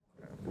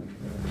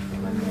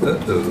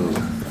Enough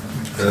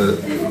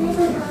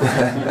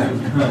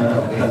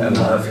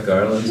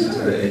garlands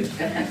today.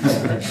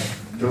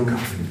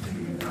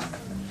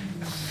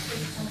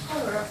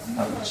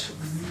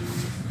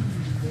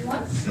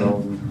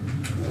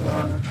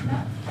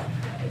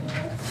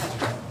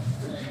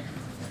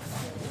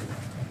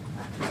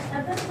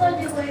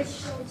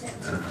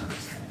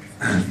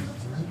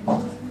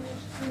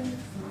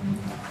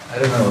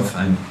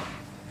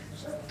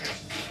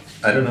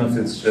 I don't know if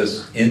it's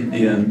just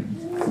Indian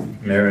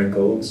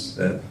marigolds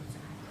that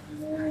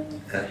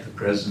at the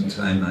present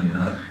time I'm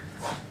not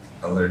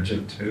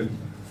allergic to,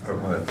 or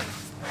what?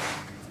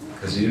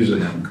 Because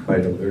usually I'm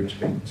quite allergic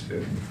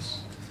to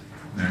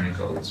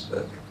marigolds,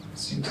 but it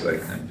seems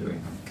like I'm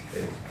doing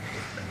okay.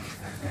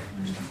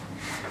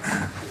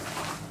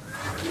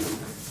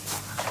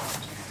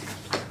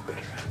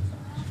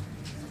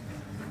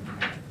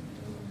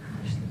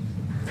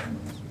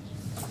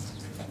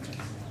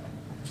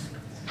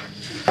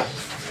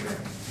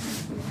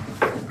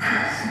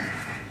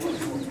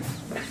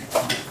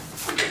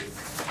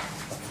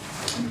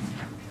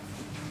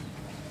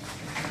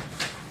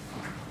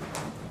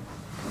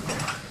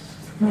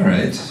 All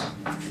right.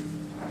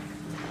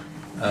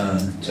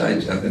 Jai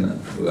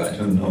Jagannath, I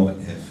don't know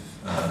if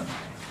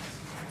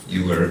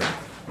you were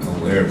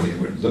aware we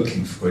were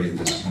looking for you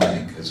this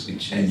morning because we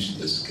changed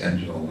the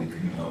schedule. We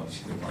didn't know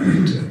if you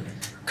wanted to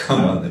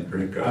come on the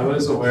program. I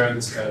was aware of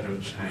the schedule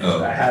change.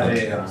 Oh, I had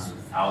okay. a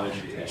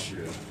allergy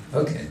issue.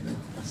 Okay.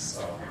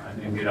 So I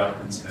didn't get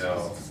up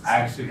until, I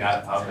actually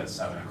got up at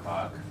 7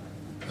 o'clock.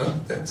 Oh,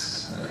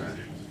 that's...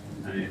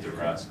 I need to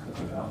rest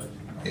because of allergy.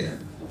 Yeah.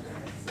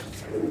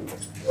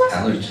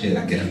 Allergy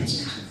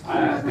against?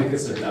 I think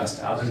it's a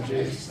dust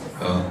allergy.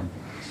 Oh.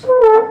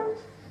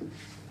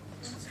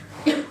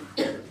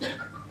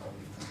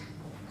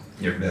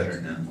 You're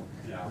better now.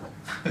 Yeah.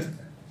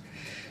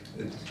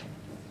 Good.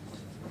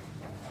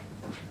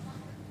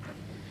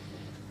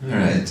 All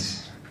right.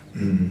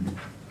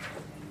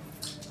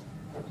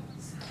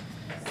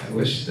 I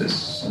wish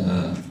this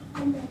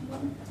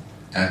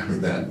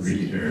Acrobat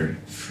Reader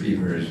free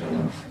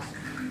version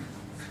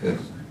could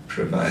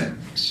provide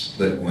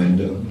split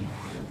window.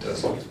 It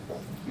doesn't.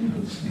 I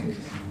don't think.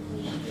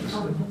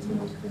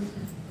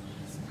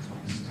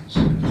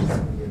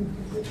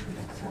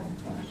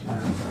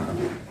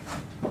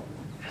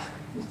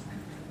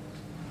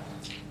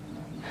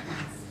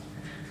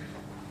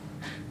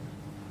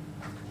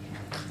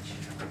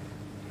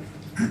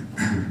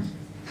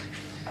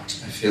 I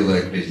feel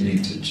like we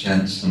need to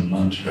chant some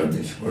mantra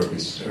before we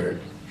start.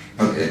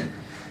 Okay.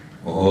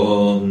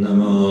 Om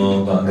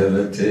Namo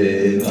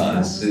Bhagavate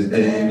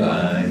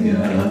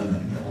Vasudevaya.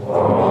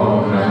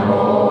 Om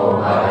Namo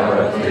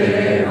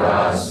Bhagavate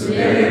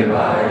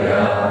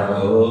Vasudevaya.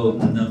 Om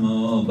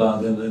Namo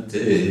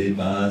Bhagavate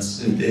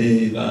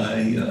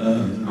Vasudevaya.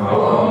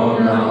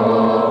 Om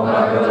Namo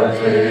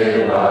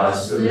Bhagavate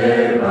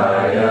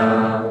Vasudevaya.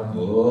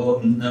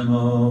 Om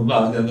Namo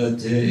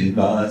Bhagavate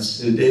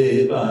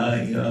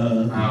Vasudevaya.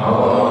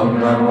 Om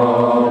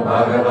Namo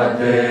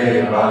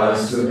Bhagavate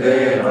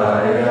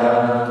Vasudevaya.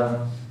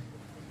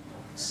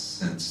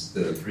 Since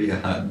the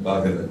Brihad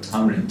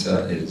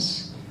Bhagavatamrita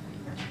is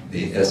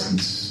the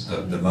essence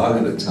of the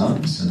Bhagavatam,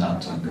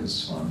 Sanatana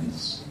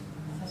Goswami's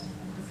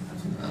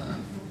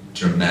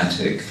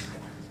dramatic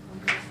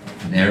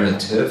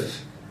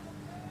narrative,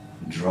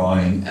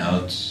 drawing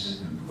out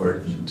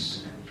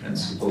important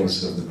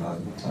principles of the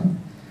Bhagavatam,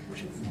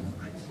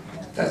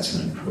 that's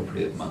an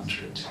appropriate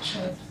mantra to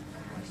chant.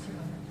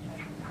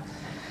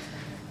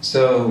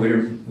 So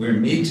we're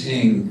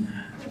meeting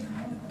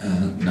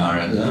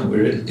Narada.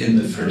 We're in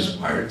the first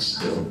part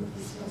still,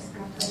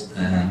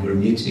 and we're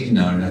meeting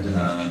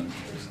Narada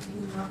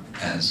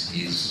as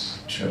he's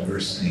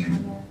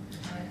traversing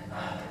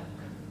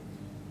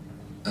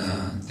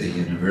the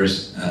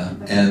universe,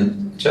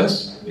 and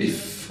just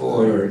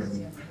before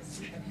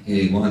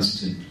he wants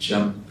to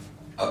jump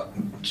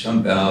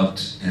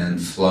out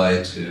and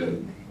fly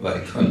to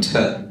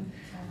Vaikuntha,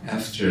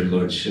 after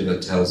Lord Shiva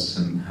tells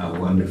him how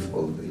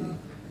wonderful the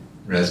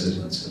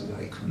residents of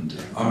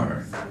Vaikuntha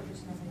are,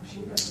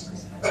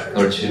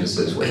 Lord Shiva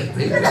says, wait,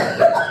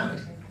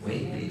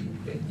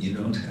 you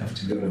don't have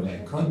to go to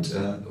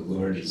Vaikuntha, the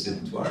Lord is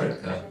in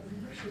Dwaraka.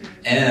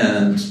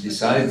 And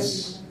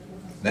besides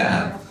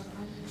that,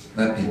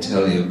 let me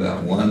tell you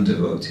about one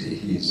devotee.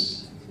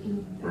 He's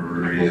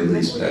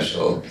really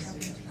special,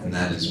 and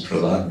that is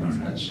Prahlad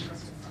Maharaj.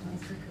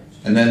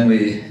 And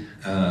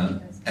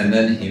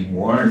then he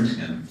warned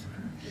him.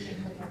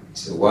 He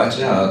said,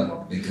 watch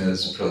out,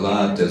 because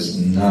Prahlad does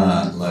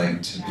not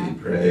like to be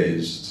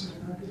praised.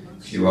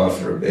 If you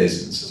offer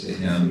obeisance to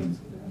him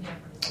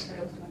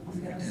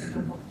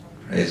and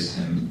praise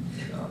him,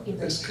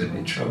 this could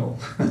be trouble.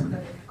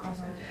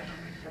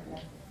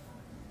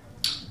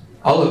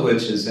 All of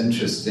which is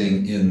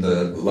interesting in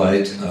the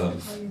light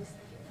of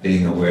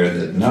being aware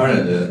that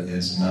Narada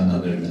is none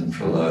other than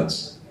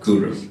Prahlad's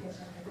guru.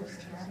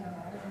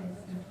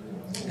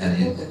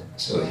 And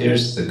so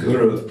here's the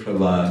guru of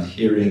Prahlad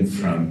hearing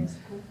from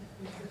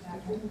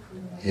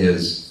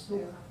his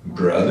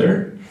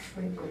brother,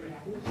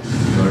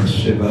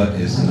 Shiva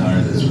is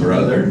Narada's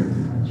brother,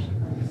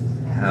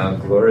 how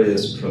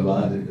glorious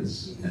Prahlad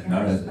is, and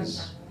Narada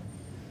is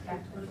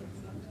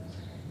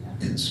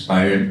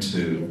inspired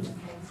to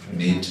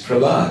meet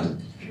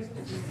Prahlad,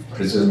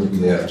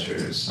 presumably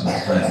after some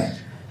time.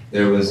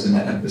 There was an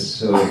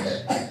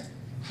episode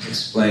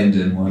explained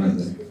in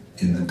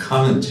in the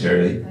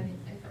commentary.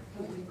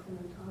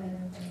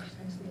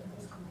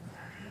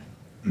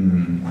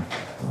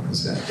 What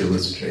was that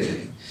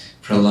illustrating?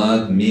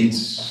 Prahlad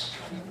meets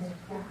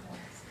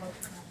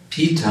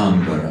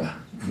Pitambara,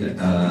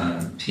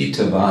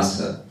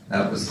 Pitavasa,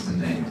 that was the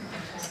name.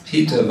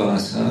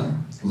 Pitavasa,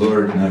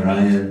 Lord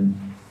Narayan,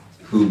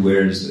 who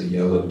wears a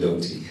yellow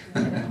dhoti.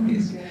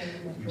 He's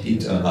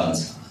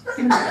Pitavasa.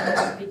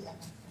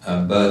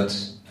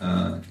 But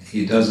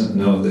he doesn't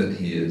know that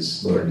he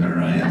is Lord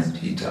Narayan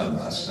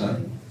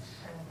Pitavasa.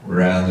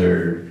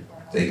 Rather,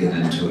 they get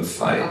into a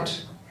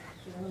fight,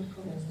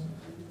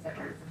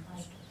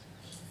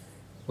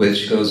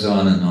 which goes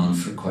on and on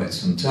for quite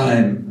some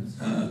time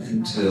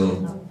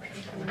until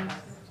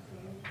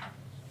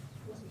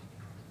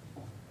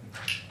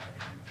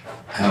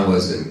how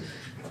was it?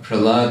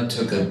 Prahlad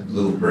took a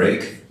little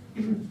break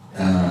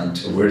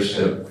to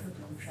worship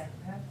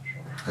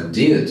a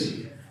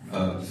deity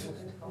of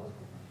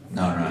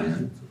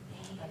Narayan.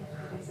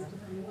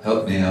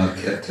 Help me out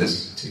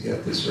to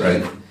get this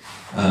right.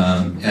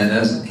 And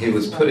as he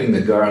was putting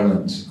the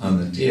garland on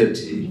the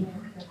deity,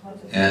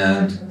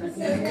 and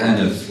he kind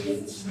of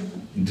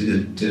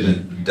did a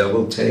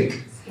double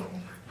take.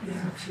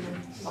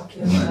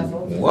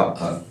 What?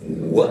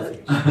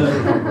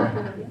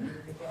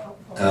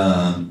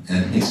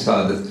 And he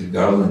saw that the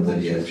garland that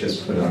he had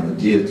just put on the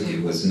deity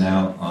was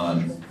now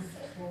on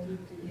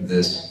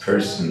this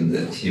person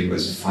that he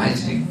was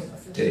fighting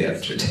day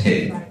after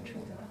day.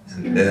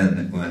 And then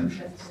it went,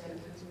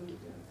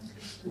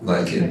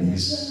 like in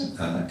these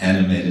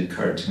animated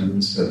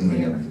cartoons,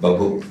 suddenly a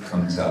bubble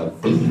comes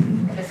out,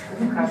 boom,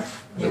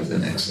 with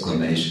an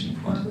exclamation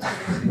point.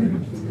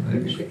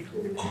 Like,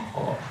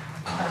 oh,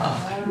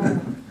 aha.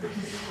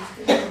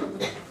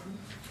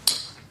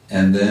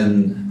 And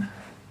then,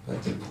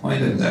 but the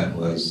point of that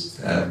was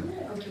that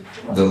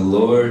the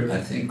Lord,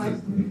 I think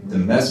the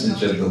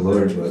message of the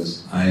Lord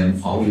was, I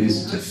am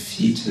always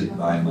defeated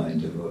by my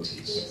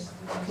devotees.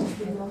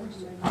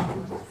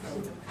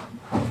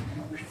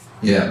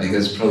 Yeah,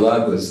 because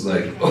Prahlad was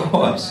like,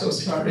 oh, I'm so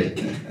sorry.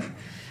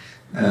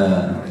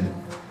 I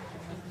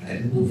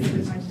didn't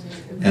mean it.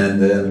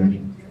 And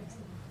then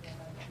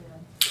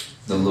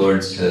the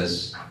Lord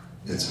says,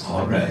 it's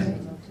all right.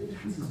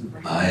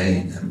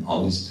 I am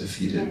always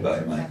defeated by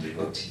my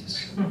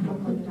devotees.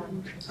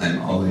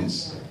 I'm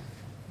always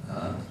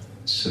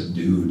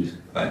subdued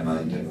by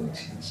my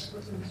devotees.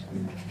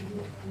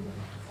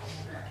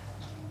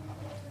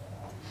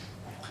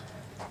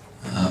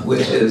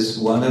 Which is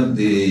one of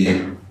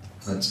the,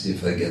 let's see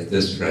if I get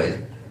this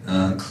right,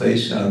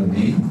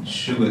 Kleshagni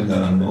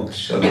Shuvada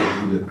Moksha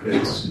Buddha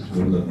Krit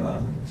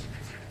Sudurlava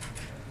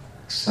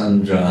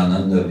Sandra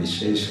Ananda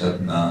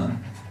Visheshatna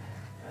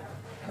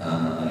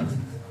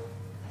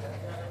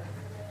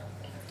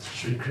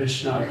Sri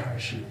Krishna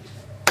Karshini.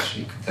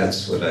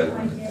 That's what I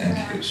wanted,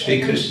 thank you.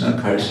 Sri Krishna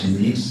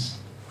Karshini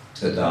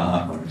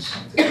Tada or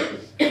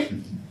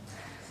something.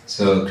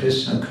 So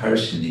Krishna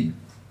Karshini,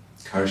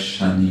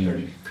 Karshani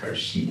or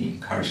Karshini,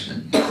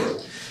 Karshan.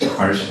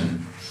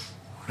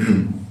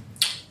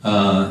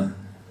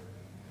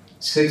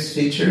 6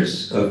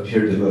 features of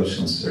pure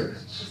devotional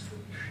service.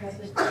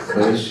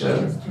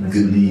 Klesha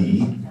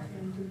Gni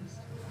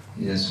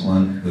is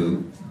one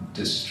who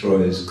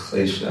destroys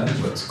klesha.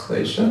 What's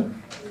klesha?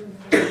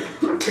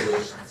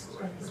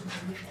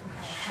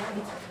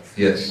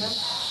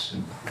 Yes.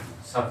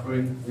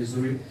 Suffering,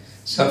 misery.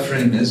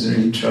 Suffering,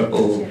 misery,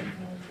 trouble,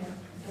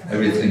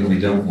 everything we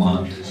don't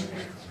want,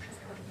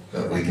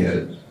 but we get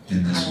it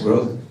in this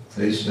world.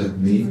 Klesha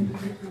Gni.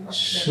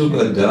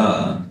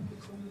 Shubhada,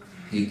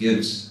 he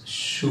gives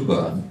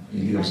Shubha,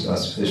 he gives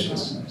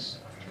auspiciousness.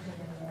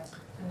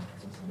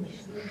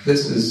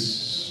 This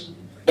is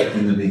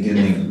in the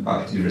beginning of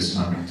Bhakti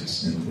Rasamrita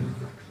Sindhu.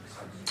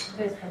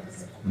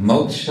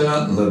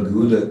 Moksha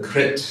Laguda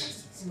Krit.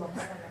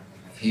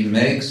 He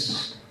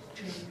makes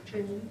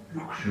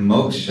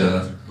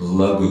moksha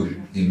lagu.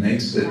 He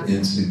makes it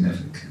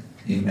insignificant.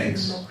 He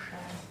makes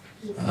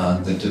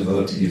the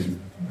devotee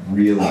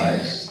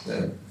realize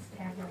that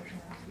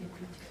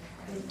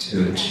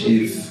to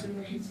achieve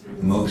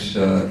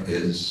moksha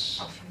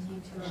is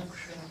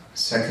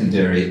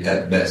secondary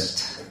at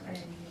best.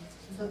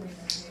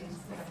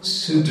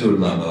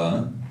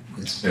 Sudurlava,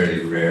 it's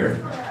very rare.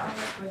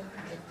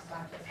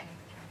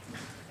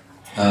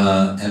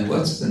 And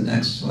what's the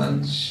next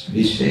one?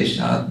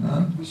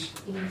 Visheshatma?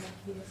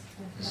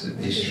 Is it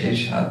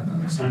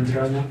Visheshatma?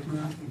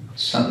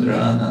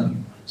 Sandrananda.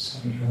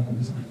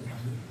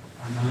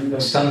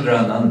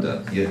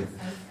 Yeah.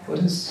 What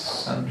is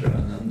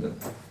Sandrananda?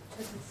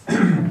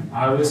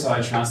 I always thought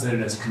I translated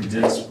it as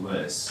condensed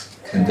bliss.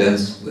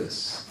 Condensed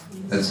bliss.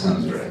 That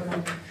sounds right.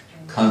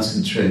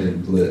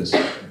 Concentrated bliss.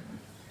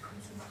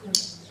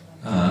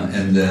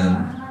 And then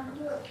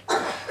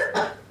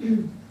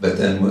But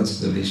then what's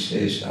the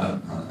Vishesha?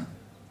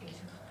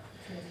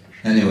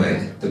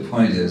 Anyway, the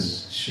point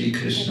is, Sri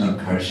Krishna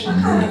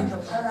Karshani,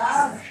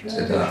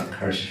 Tada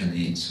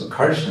Karshani. So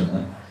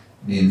Karshana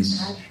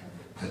means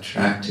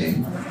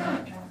attracting,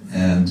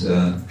 and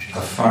a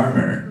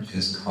farmer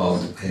is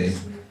called a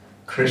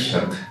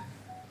Krishak.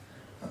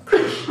 A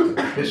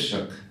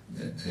Krishak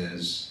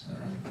is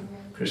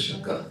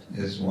Krishaka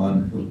is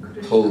one who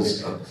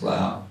pulls a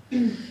plow.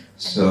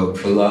 So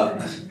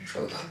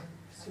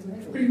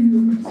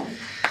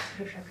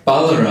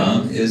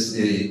Balaram is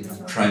the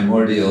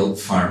primordial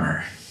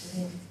farmer.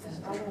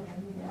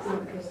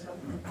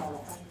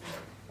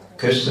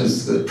 Krishna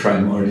is the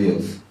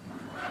primordial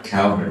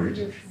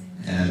cowherd,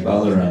 and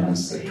Balaram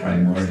is the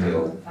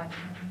primordial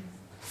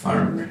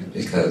farmer,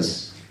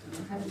 because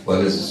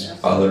what does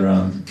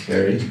Balaram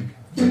carry?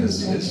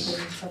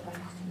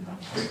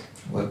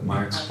 What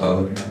marks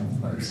Balaram?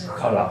 What is it?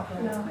 Kala.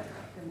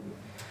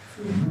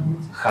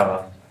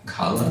 Kala.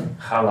 Kala?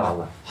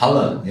 Halala.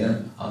 Hala, yeah,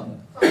 Hala.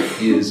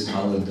 He is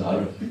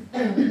Haladara,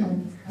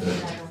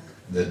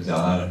 the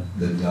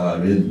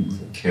Darin,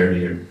 the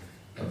carrier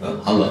of a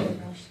Hala.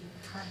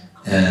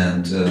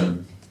 And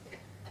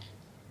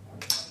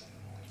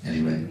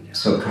anyway,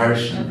 so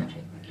Karshan,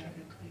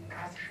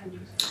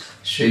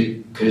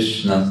 Sri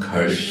Krishna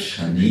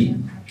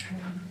Karshani.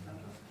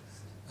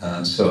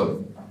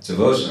 So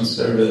devotional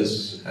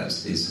service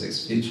has these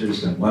 6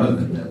 features, and one of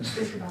them is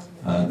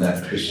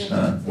that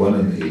Krishna,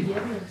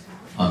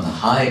 on the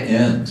high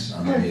end,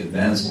 on the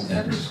advanced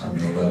end, on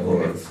the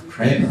level of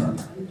prema,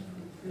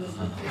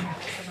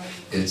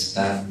 it's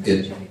that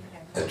it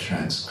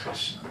attracts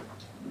Krishna.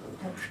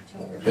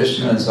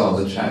 Krishna is all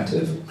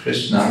attractive.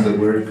 Krishna, the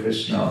word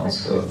Krishna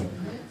also,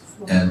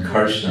 and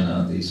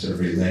Karshana, these are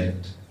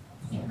related.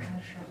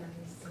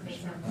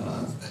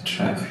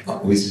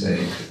 We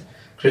say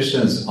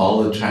Krishna is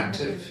all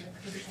attractive.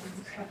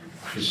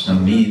 Krishna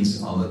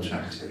means all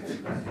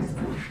attractive.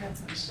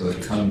 Right? So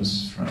it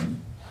comes from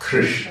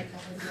Krish,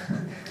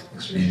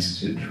 which means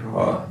to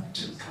draw,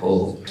 to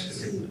pull,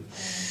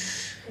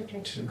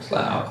 to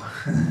plow,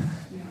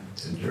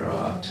 to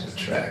draw, to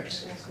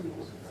attract.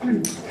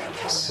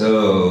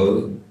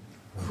 So,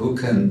 who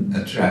can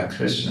attract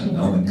Krishna?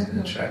 No one can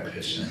attract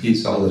Krishna.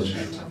 He's all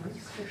attractive.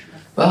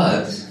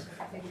 But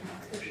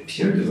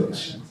pure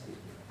devotion,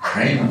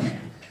 prema,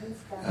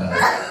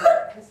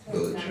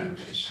 will attract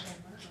Krishna.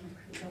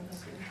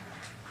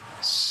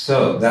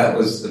 So that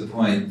was the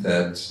point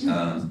that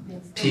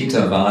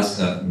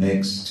Pitavasa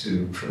makes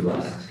to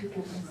Prahlad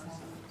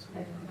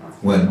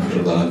when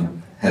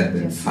Prahlad had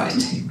been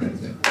fighting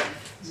with him.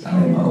 So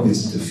I'm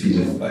always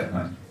defeated by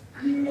my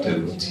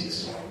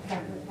devotees.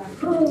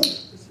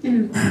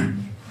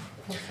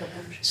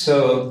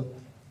 So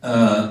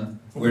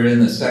we're in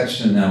the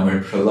section now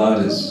where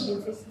Prahlad is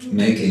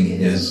making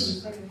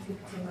his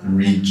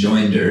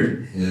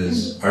rejoinder,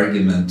 his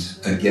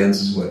argument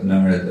against what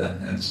Narada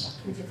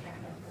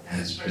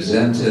has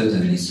presented,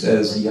 and he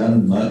says,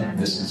 Yanmat,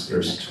 this is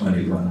verse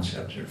 21,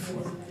 chapter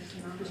 4.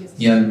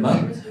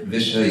 Yanmat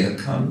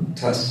vishayakam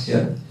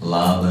tasya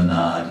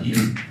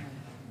lalanadi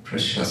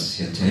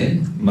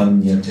prashasyate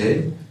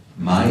manyate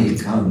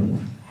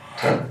mayikam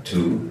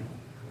tattu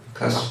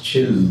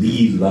kaschil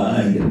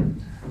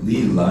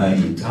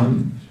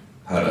lilayitam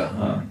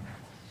paraha.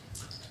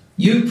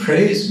 You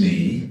praise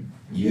me,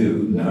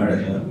 you,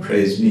 Narada,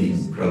 praise me,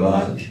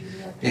 Prahlad,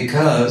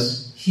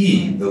 because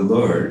he, the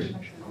Lord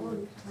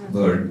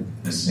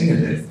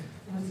Nrsimhadev,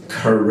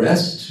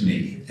 caressed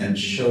me and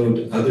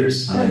showed other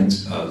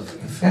signs of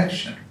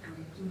affection.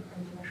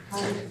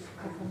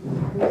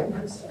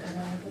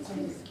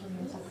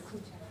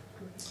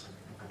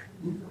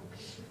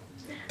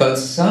 But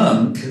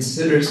some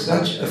consider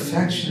such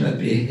affectionate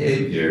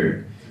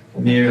behavior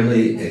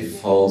merely a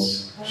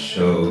false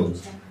show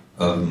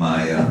of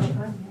Maya.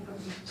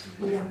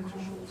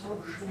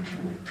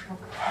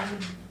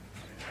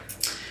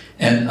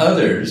 And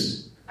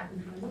others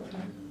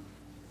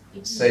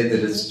say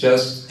that it's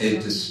just a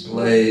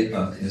display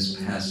of his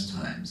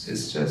pastimes.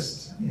 It's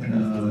just,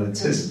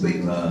 it's his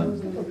lila.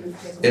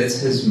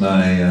 It's his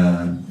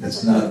Maya.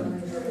 There's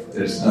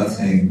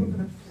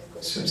nothing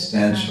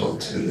substantial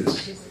to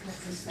this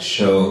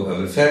show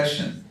of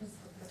affection.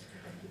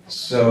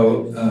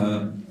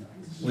 So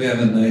we have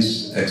a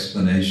nice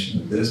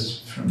explanation of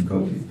this from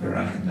Gopi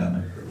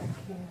Parakandana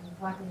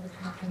Prabhu.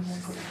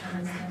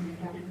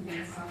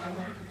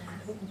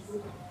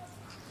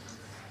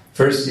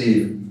 First,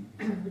 he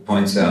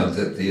points out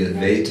that the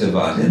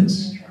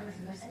Advaitavadins,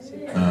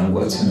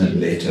 what's an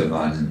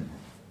Advaitavadin?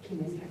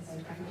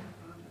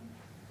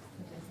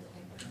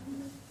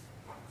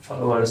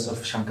 Followers of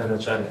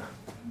Shankaracharya.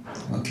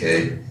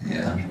 Okay,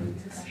 yeah.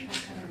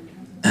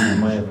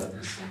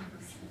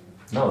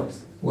 No.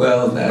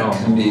 Well, that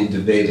can be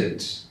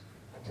debated.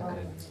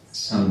 Okay.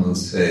 Some will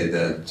say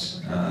that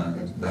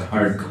the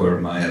hardcore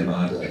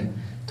Mayavada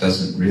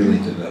doesn't really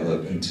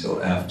develop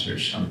until after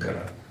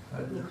Shankara.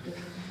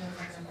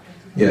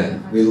 Yeah,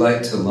 we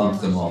like to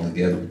lump them all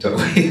together,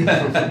 don't we?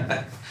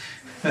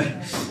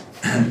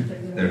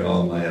 They're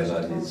all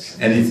Mayavadis.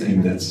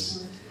 Anything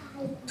that's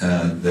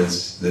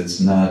that's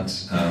not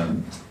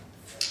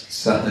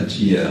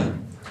sahajiya,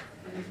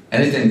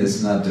 anything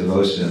that's not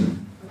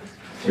devotion,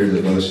 pure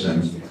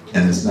devotion,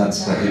 and it's not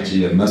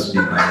sahajiya must be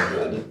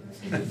Mayavada.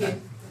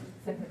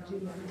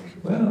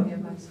 Well,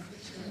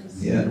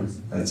 yeah,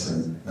 that's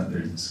another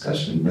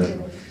discussion,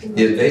 but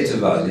the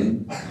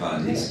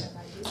Advaitavadis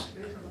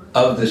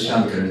of the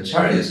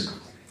Shankaracharya,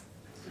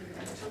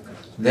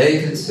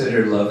 they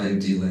consider loving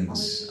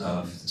dealings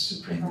of the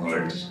Supreme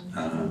Lord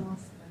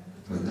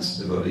with his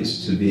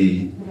devotees to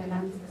be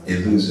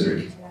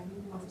illusory.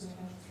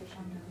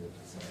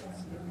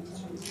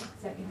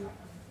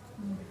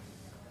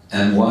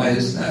 And why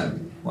is that?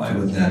 Why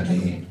would that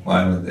be?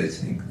 Why would they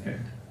think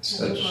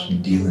such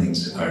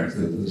dealings are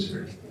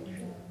illusory?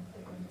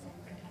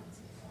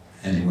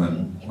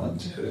 Anyone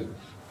want to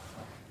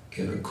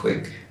give a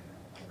quick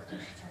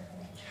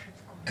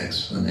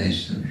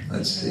explanation?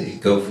 Let's see,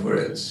 go for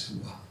it.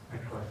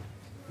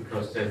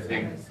 Because they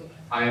think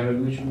I am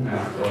illusion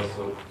and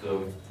also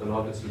the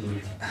Lord is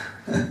illusion.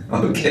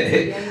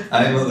 Okay,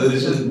 I am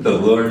illusion, the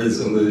Lord is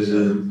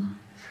illusion.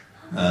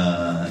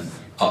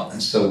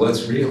 So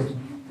what's real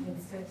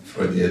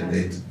for the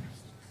Advaita?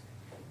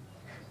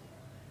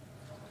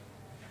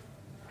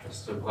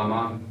 Just the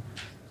Brahman.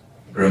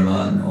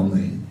 Brahman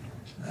only.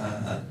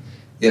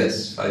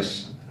 Yes,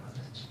 Vaishnava.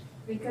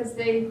 Because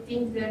they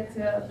think that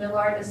the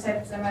Lord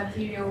accepts the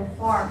material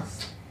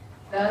forms,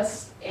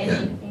 thus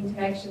any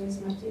interaction is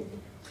material.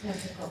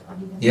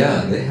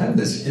 Yeah, they have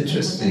this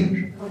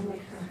interesting,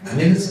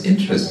 it's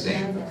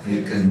interesting.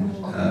 You can,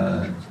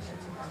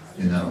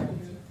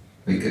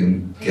 we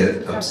can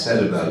get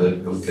upset about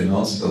it, but we can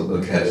also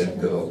look at it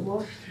and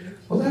go,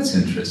 well, that's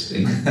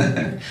interesting.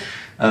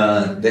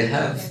 They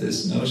have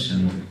this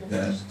notion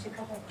that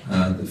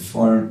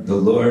the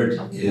Lord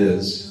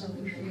is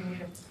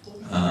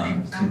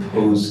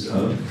composed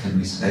of, can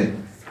we say,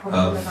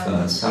 of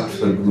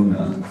sattva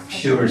guna,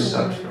 pure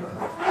sattva,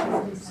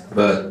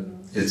 but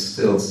it's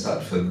still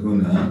sattva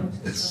guna,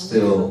 it's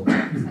still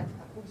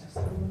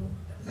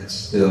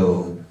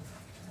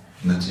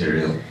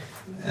material.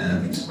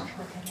 And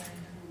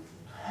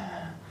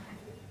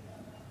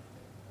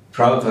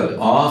Prabhupada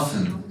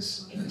often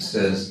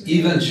says,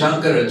 even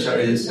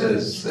Shankaracharya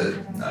says that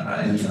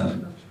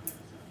Narayana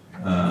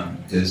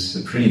is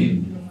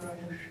supreme.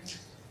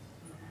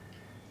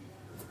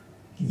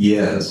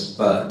 Yes,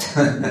 but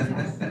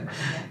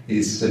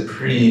he's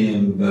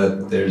supreme,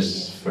 but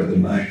there's for the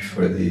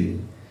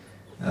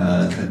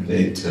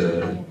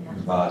Advaita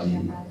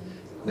body,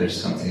 there's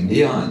something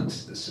beyond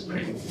the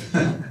supreme.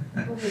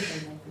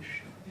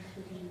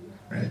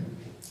 Right?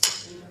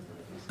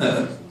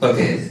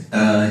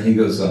 He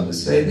goes on to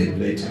say the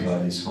Advaita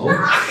bodies hold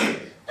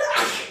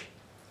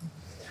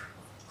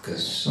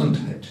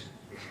Gesundheit.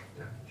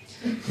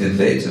 The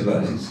Advaita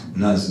bodies,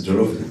 na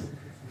zdrowie.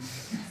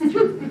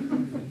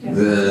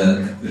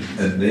 The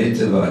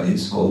Advaita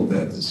bodies hold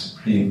that the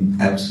supreme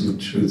absolute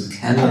truth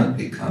cannot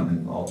become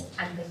involved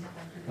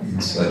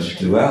in such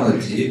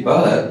duality,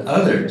 but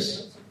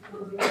others,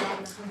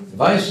 the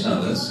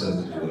Vaishnavas of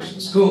the devotion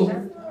school,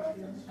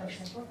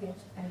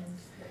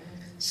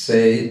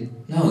 say,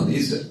 no,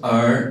 these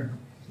are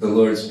the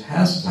Lord's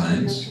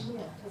pastimes.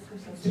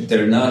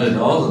 They're not at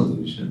all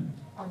illusion.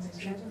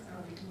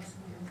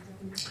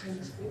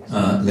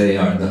 They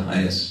are the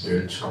highest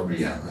spiritual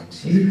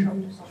reality.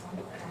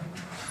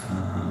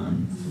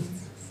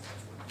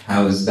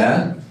 How is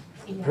that?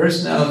 The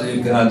personality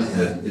of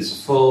Godhead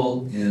is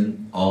full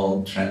in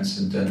all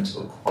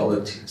transcendental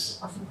qualities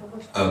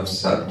of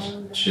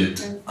Sat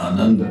Chit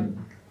Ananda,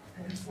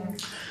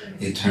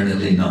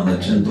 eternity,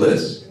 knowledge, and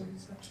bliss.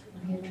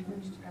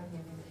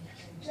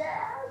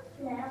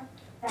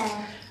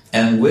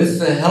 And with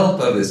the help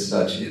of his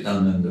Sat Chit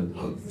Ananda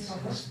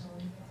potencies,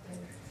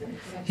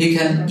 he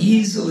can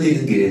easily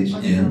engage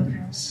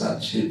in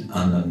Sat Chit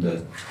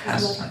Ananda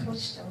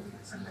pastimes.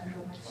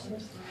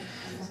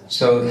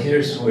 So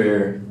here's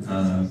where,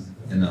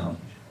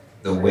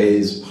 the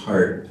ways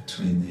part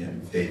between the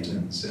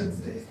Advaitins and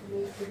the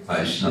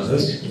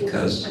Vaishnavas,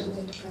 because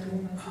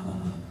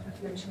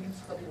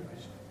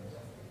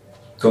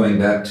going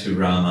back to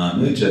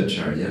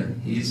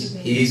Ramanujacharya,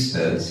 he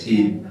says,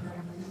 he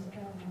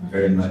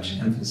very much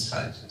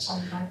emphasizes,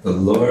 the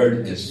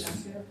Lord is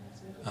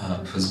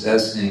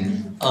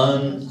possessing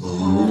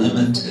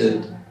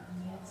unlimited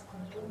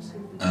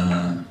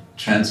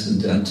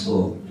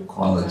transcendental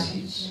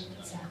qualities.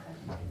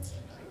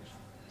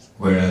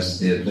 Whereas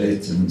the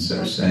Advaitins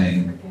are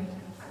saying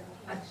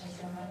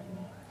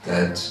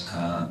that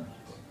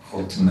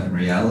ultimate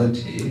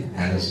reality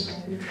has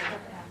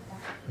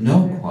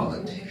no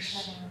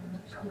qualities.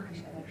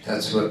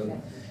 That's what,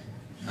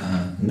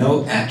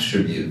 no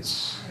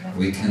attributes.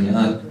 We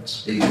cannot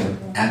speak of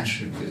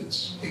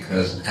attributes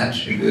because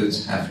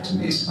attributes have to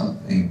be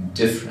something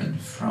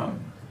different from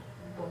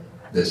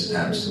this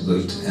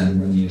absolute. And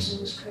when you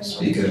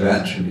speak of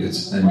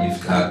attributes, then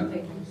you've got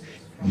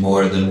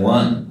more than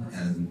one.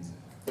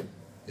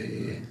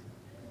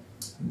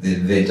 The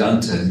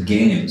Vedanta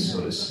game,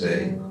 so to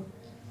say,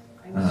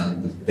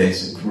 the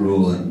basic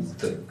rule in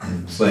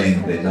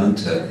playing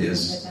Vedanta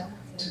is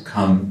to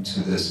come to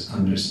this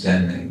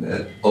understanding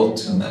that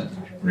ultimate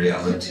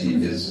reality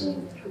is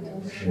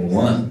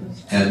one.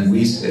 And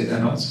we say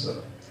that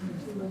also.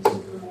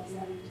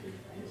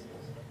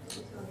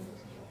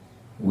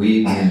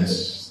 We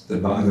means the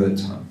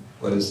Bhagavatam.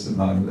 What does the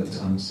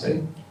Bhagavatam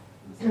say?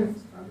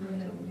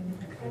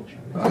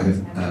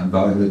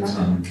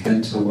 Bhagavatam,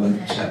 Canto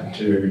 1,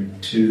 Chapter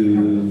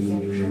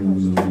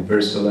 2,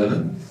 verse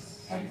 11.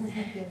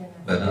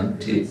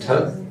 Vadanti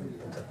tat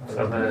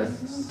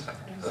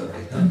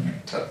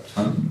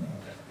tatam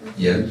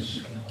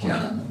yash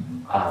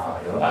jnanam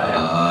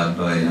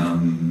advayam.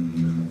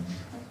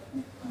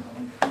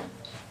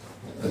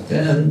 But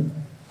then,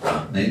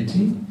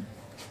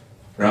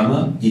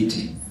 Brahma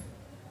iti.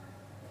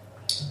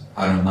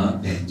 Parama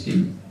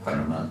iti.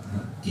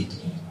 Paramatma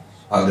iti.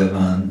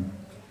 Bhagavan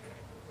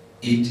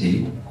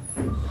iti.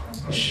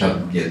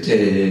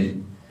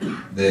 Shabdyate.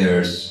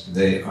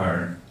 They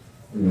are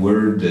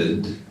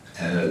worded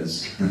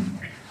as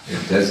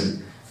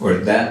or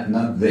that,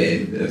 not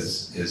they,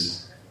 this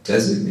is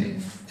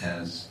designated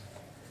as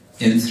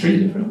in three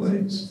different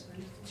ways.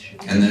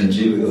 And then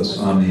Jiva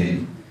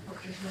Goswami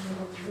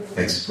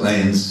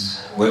explains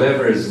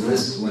whatever is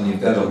listed, when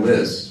you've got a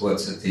list,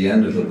 what's at the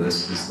end of the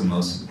list is the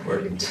most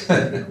important.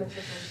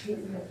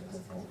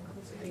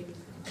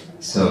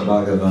 So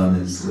Bhagavan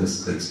is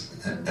listed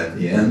at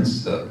the end,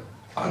 so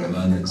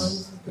Bhagavan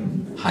is the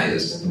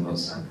highest, the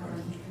most important.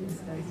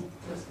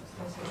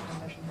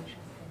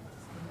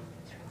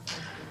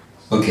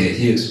 Okay,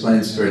 he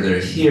explains further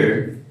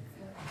here.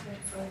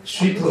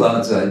 Sri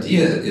Prahlad's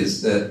idea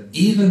is that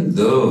even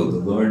though the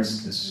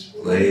Lord's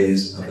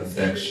displays of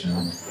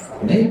affection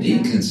may be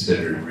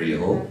considered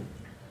real,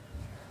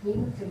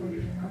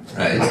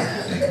 right?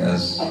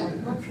 Because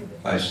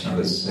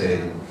Vaishnavas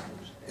say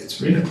it's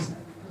real.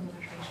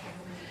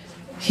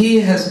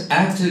 He has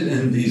acted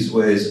in these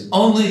ways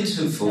only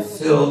to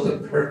fulfill the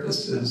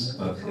purposes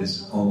of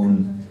his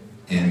own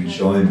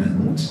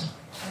enjoyment.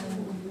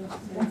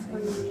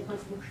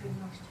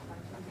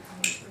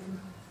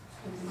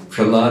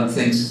 Prahlad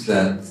thinks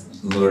that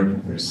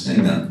Lord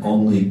Nrsimha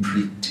only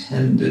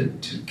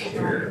pretended to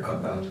care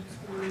about him.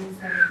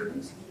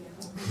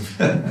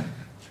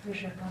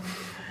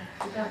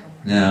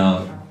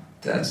 Now,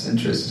 that's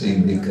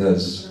interesting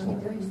because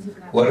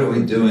what are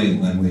we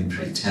doing when we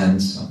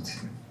pretend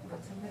something?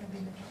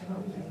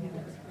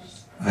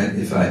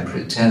 If I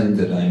pretend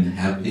that I'm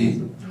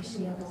happy,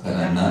 but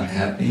I'm not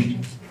happy,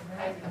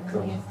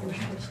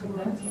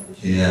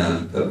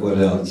 yeah, but what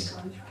else?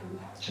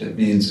 It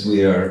means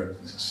we are,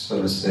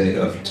 so to say,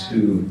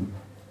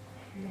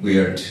 we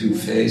are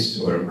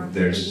two-faced, or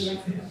there's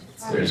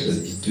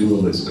a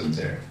dualism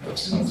there of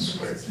some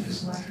sort,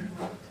 isn't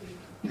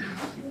there?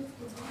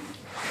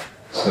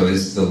 So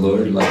is the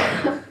Lord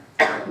like?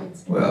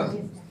 Well,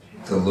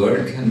 the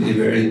Lord can be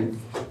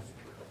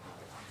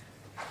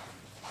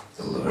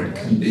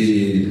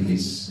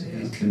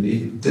he can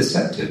be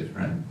deceptive,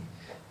 right?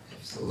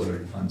 If the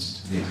Lord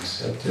wants to be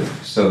deceptive.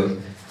 So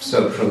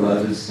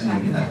Prahlad is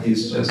saying that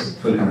he's just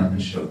putting on a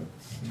show.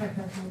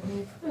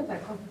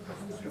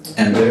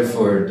 And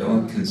therefore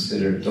don't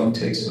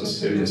take so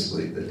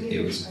seriously that he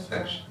was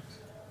affectionate.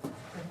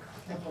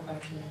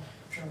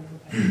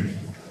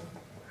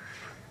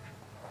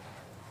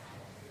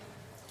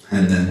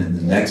 And then in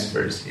the next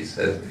verse he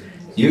said,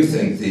 you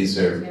think these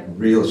are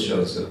real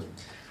shows of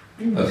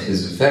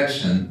his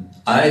affection.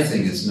 I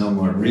think it's no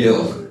more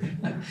real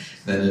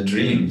than a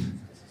dream.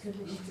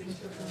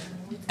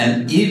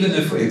 And even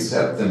if we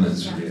accept them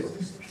as real,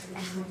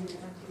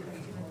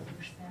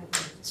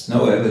 it's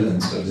no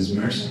evidence of his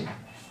mercy.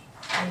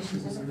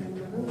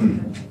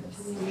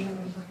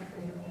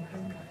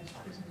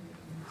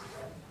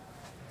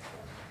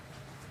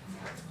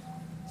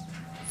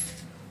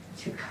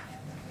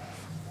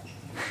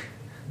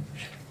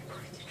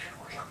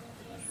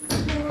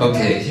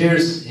 Okay,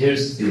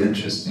 here's the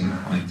interesting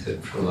point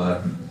that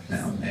Prahlad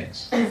now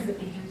makes.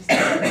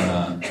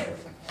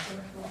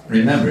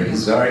 Remember,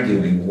 he's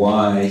arguing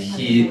why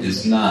he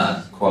is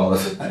not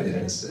qualified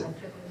as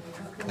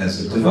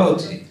a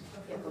devotee.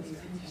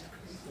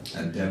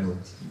 A devotee.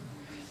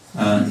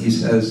 He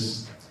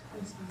says,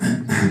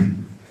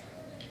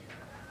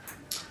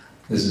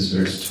 this is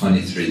verse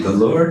 23, the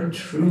Lord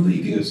truly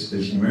gives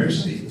his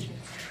mercy,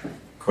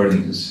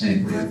 according to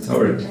saintly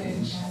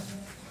authorities,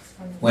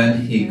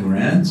 when he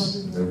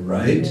grants the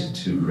right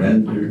to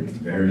render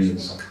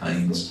various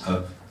kinds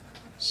of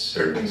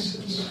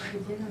services.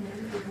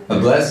 A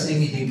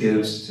blessing he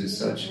gives to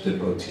such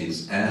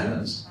devotees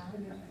as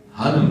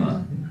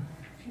Hanuman.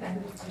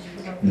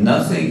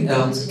 Nothing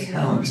else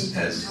counts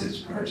as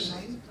his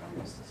mercy.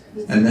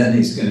 And then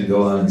he's going to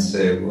go on and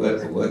say,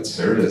 what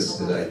service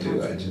did I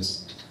do?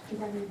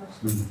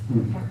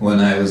 When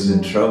I was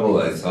in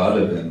trouble, I thought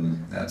of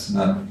him. It's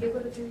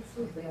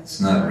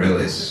not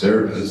really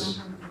service.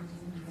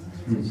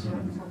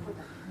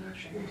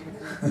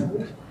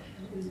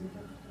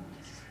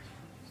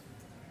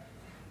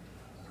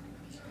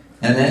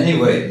 And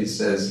anyway, he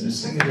says,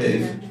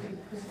 Nrsimhadev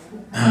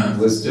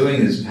was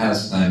doing his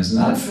pastimes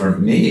not for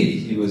me.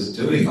 He was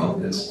doing all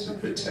this to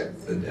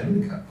protect the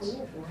demigods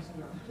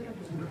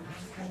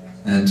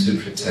and to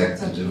protect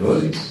the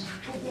devotees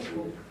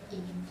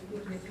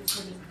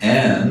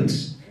and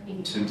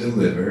to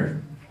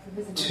deliver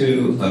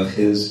 2 of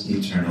his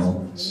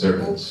eternal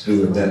servants.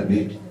 Who would that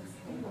be?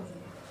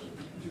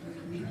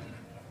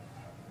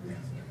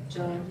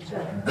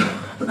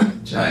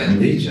 Jai and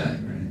Vijay,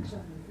 right?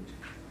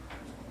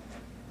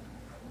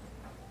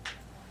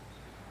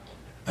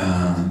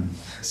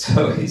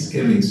 So he's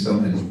giving so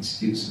many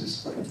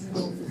excuses.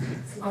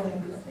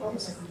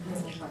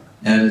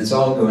 And it's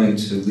all going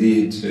to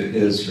lead to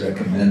his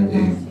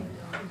recommending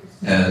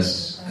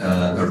as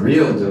a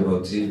real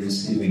devotee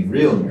receiving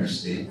real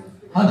mercy,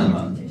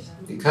 Hanuman.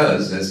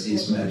 Because, as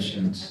he's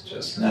mentioned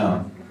just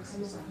now,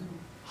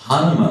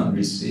 Hanuman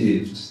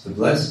received the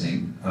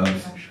blessing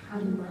of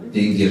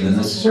being given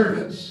a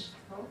service.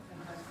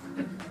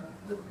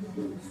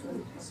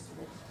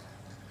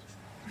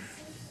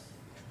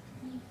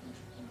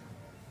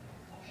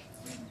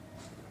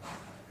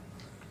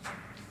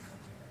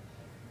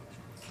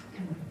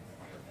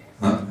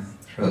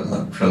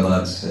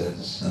 Prahlad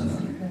says,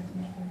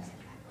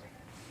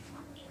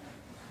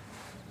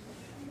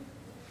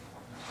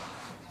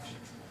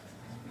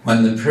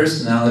 when the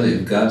personality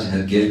of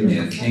Godhead gave me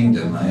a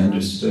kingdom, I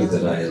understood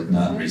that I had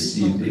not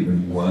received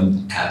even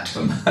 1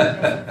 atom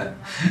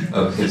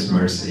of his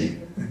mercy.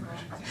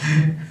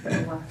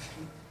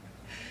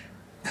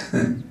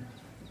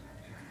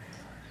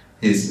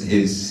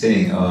 He's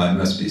saying, oh, I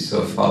must be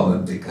so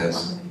fallen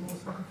because,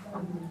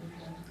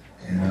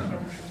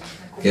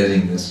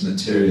 getting this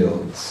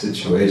material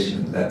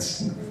situation,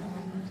 that's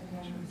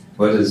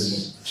what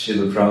does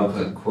Srila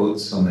Prabhupada quote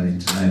so many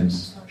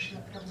times,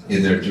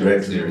 either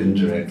directly or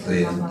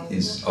indirectly, and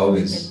he's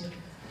always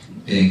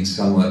being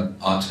somewhat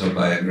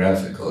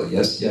autobiographical.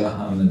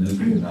 Yasyaham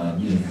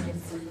anugrinami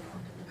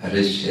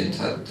harishe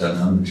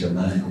taddanam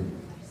janai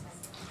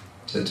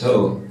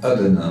tato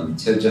adanam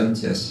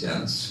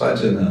tyajantyasya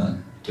svajana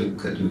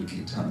dukkha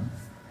dukkitam.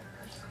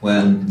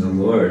 When the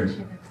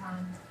Lord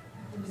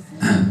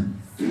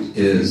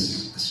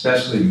is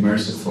especially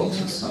merciful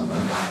to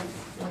someone,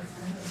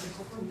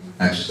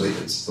 actually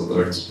it's the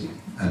Lord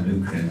speaking,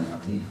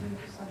 anugrinami.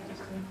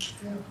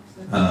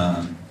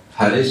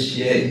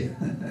 Harishye,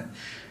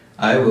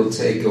 I will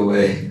take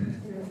away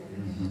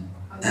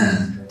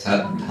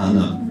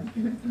Tadhanam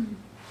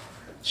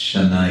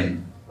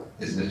Shanai.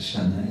 Is it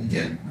Shanai?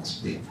 Yeah, it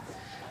must be.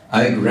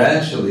 I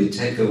gradually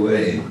take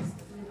away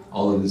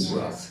all of his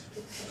wealth.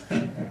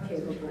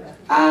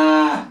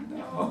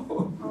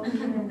 No.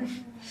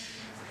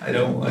 I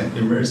don't want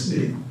your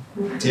mercy.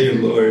 Dear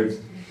Lord,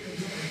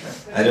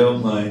 I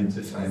don't mind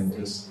if I'm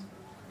just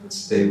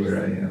stay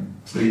where I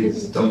am.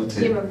 Please don't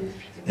take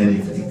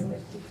anything.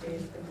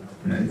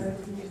 Right?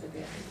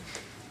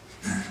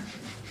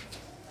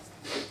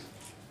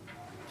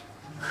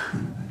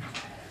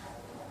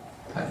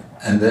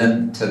 And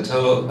then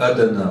tato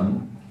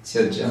adanam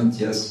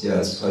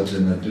tyajantyasya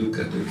svajana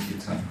dukkha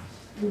dukkitam.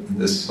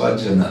 The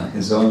svajana,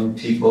 his own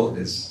people,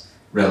 his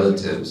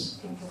relatives,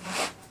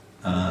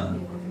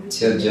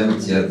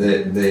 tyajantya,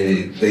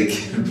 they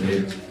can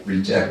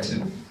reject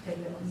him.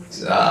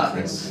 So,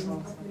 this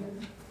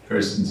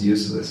person's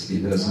useless.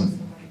 He doesn't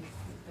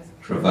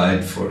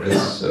provide for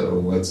us. So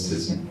what's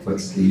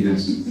the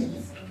use?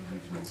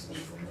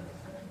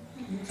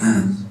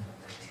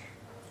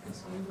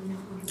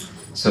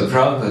 So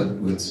Prabhupada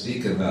would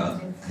speak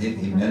about.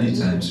 He many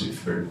times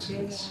referred to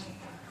this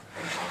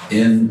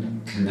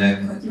in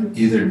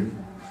either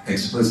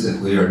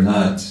explicitly or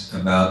not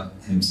about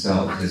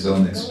himself, his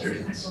own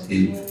experience.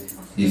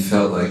 He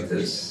felt like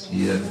this.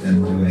 He had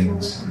been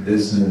doing some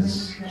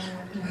business,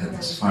 had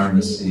this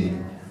pharmacy.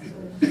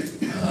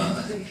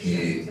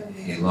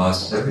 He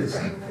lost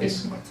everything,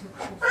 basically.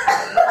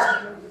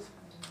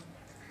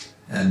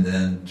 And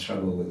then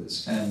trouble with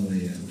his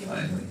family, and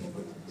finally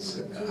he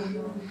said,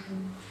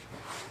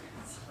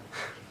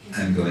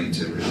 I'm going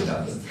to rid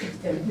out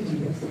of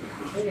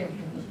it.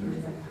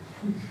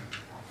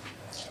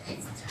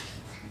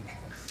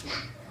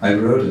 I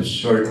wrote a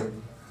short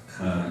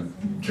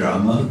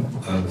drama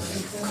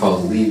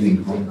called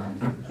Leaving Home.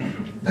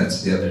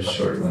 That's the other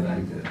short one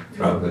I did.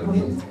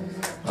 Prabhupada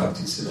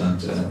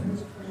Bhaktisiddhanta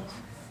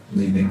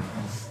Leaving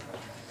Home.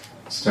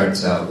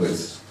 Starts out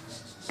with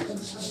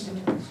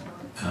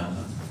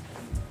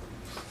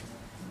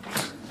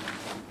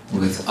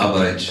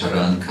Abhay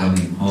Charan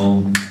coming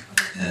home,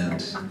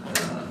 and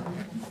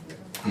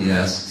he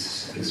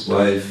asks his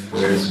wife,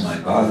 "Where's my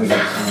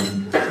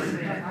Bhagavatam?"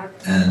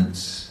 And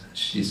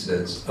she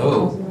says,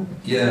 "Oh,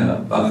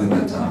 yeah,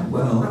 Bhagavatam.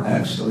 Well,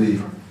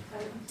 actually,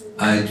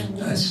 I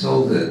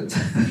sold it.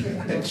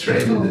 I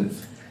traded it."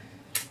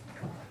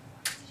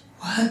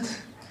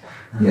 What?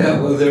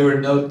 Yeah, well, there were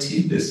no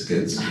tea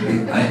biscuits.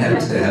 I had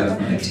to have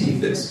my tea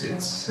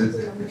biscuits.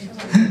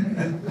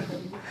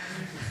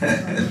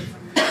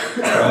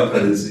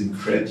 Prabhupada is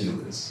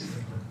incredulous.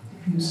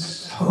 You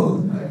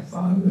sold my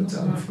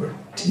Bhagavatam for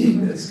tea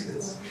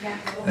biscuits.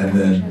 And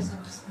then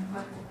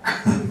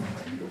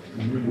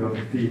me or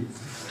tea?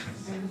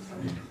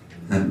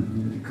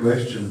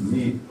 Question,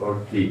 me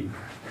or tea?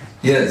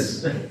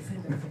 Yes.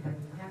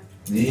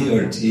 Me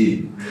or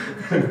tea?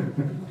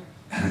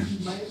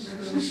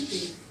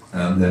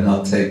 Then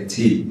I'll take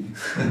tea.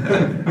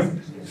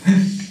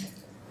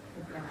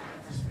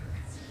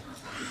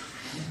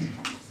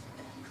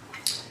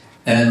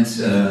 And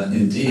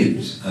indeed,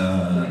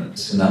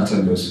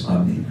 Sanatana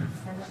Goswami,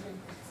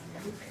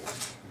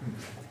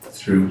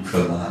 through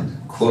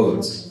Prahlad,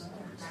 quotes.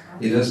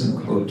 He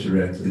doesn't quote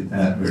directly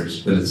that verse,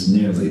 but it's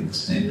nearly the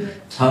same.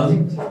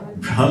 Tam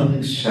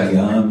brang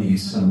shayami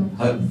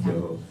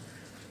sampadyo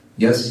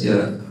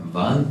yasya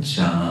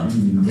vancham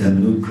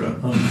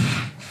yanugraham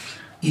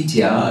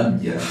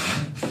ityadya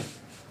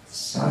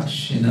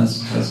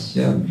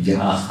sakshinastasya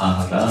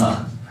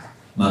vyahara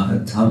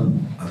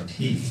mahatam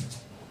api.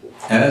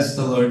 As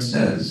the Lord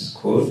says,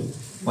 quote,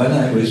 when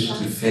I wish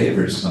to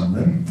favor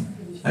someone,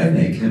 I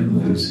make him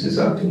lose his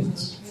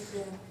opulence.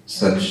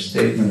 Such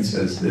statements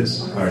as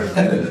this are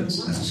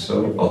evidence, and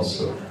so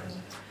also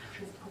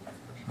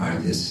are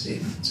the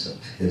statements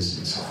of his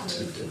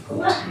exalted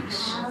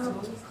devotees.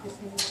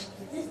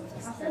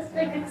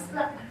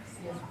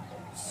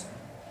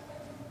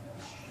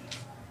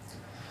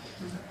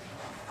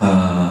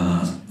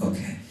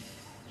 Okay.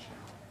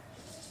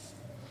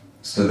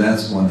 So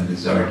that's one of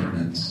his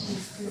arguments.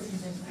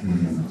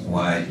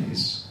 Why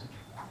he's...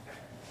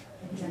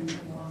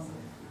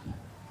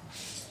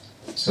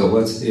 So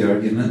what's the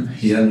argument?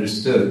 He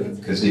understood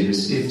because he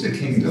received a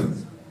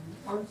kingdom.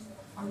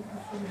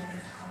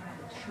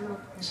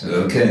 So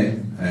okay,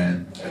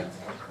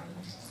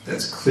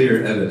 that's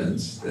clear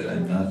evidence that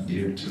I'm not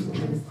dear to the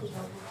Lord.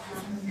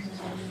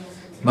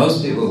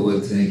 Most people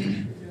would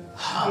think,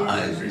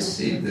 I've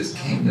received this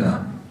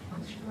kingdom.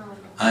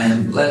 I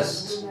am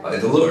blessed by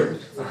the Lord.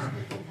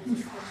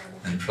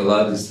 And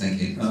Prahlad is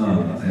thinking,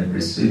 I've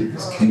received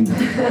this kingdom.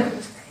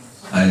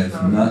 I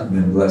have not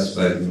been blessed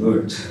by the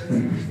Lord.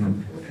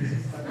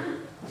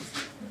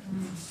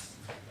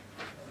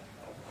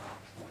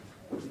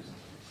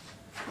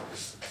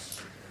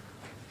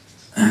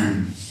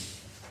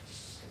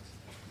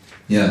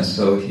 Yeah,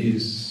 so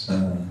he's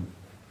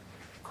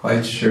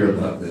quite sure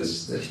about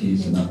this, that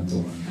he's not the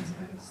one.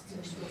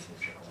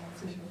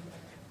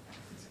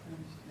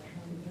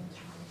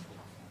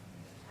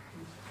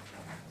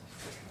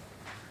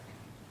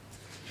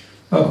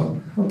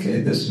 Oh, okay,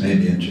 this may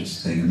be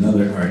interesting.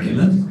 Another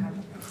argument.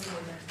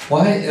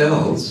 Why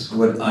else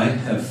would I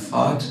have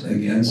fought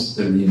against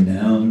the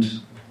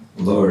renowned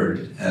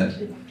Lord at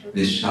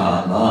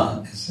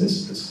Vishala? Is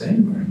this the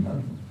same or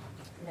not?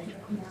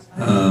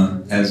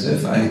 As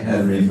if I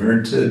had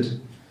reverted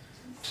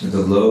to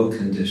the low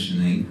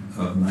conditioning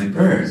of my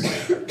birth.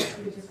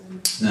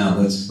 Now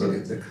let's look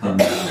at the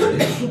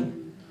commentary.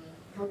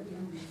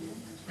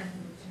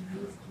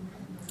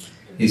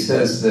 He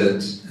says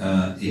that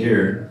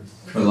here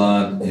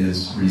Prahlad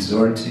is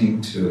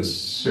resorting to a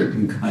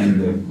certain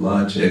kind of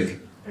logic.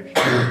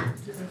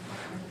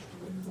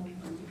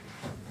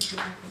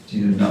 Do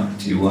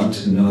you want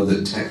to know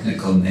the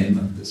technical name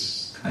of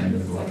this kind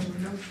of logic?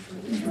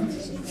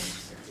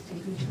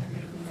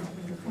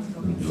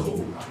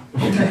 No.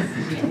 Okay.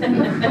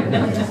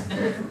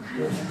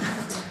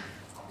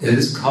 It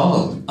is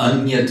called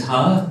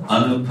Anyata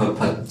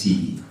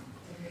Anupapatti.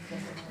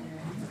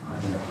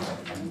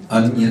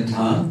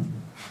 Anyata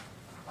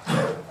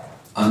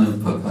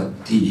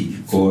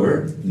Anupapatti,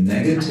 or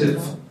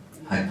negative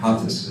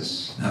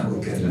hypothesis. Now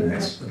we'll get an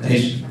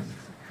explanation.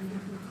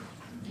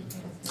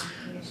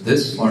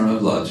 This form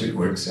of logic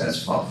works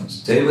as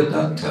follows.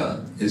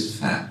 Devadatta is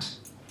fat,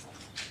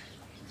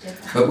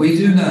 but we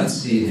do not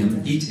see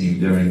him eating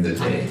during the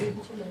day.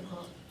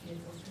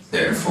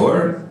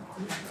 Therefore,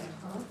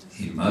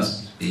 he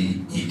must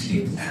be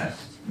eating at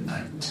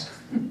night.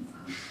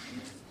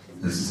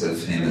 This is a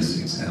famous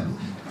example.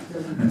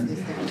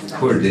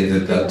 Poor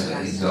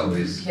Devadatta, he's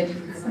always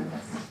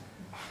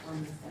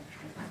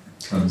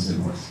comes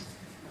in with.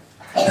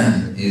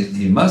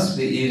 He must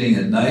be eating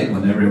at night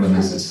when everyone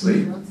is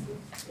asleep.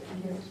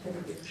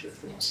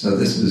 So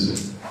this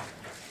is,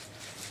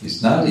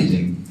 he's not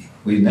eating.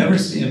 We never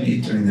see him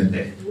eat during the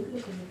day.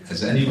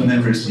 Has anyone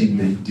ever seen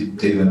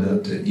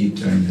Devadatta eat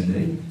during the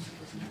day?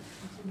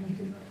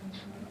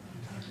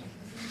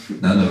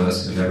 None of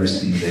us have ever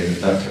seen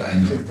Devadatta, I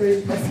know.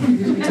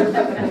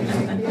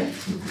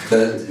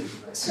 But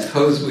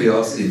suppose we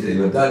all see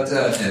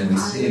Devadatta and we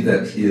see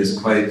that he is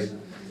quite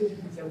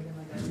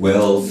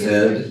well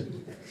fed,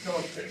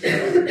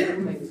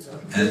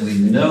 and we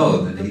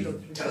know that he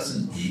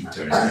doesn't eat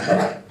during the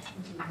day.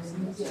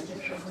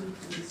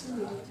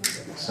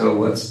 So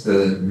what's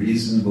the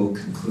reasonable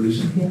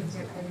conclusion?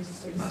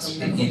 He must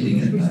be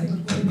eating at night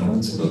when no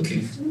one's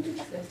looking.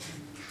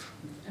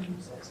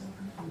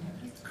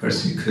 Of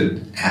course, you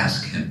could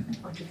ask him.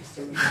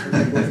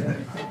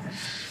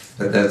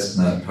 But that's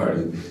not part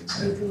of the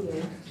example.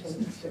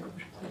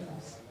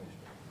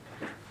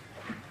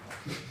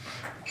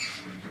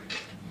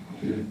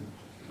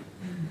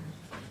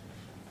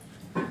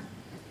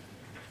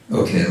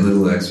 Okay, a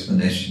little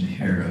explanation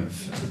here of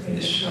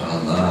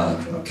Vishala.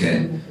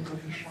 Okay.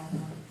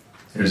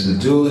 There's a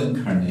dual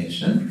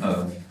incarnation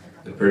of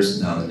the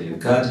personality of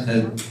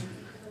Godhead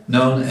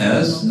known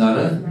as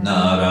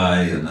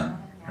Narayana,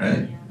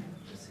 right?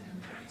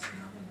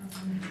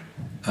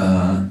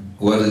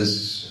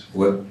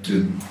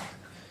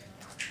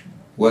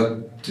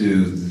 What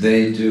do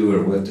they do,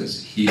 or what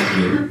does he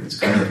do? It's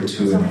kind of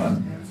two in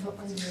one.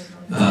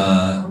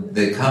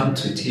 They come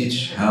to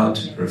teach how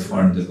to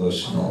perform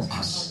devotional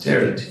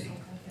austerity.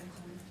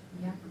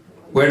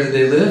 Where do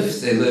they live?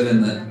 They live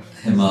in the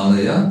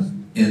Himalaya,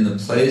 in the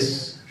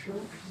place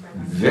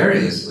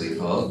variously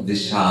called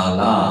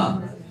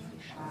Vishala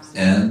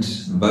and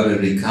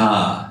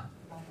Badarika.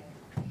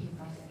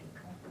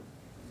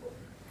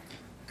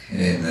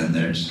 Okay, and then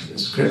there's a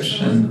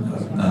description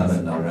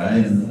of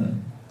Narayana.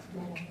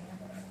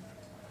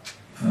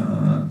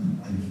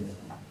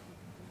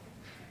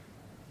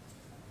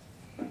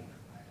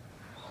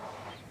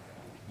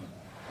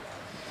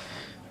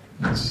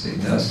 Let's see,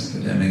 thus the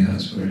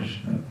demigods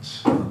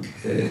worshipped.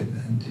 Okay,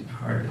 then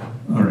departed.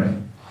 All right,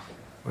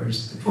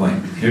 where's the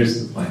point?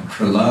 Here's the point.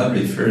 Prahlad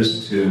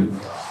refers to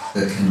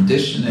the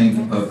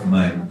conditioning of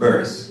my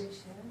birth,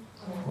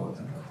 quote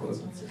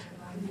unquote,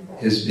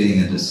 his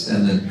being a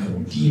descendant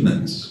of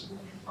demons,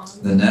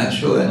 the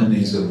natural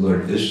enemies of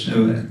Lord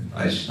Vishnu and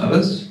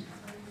Vaishnavas.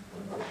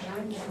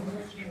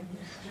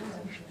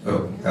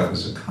 Oh, that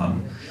was a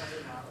comma.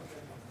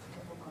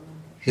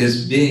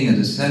 His being a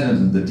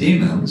descendant of the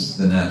demons,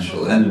 the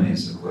natural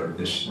enemies of Lord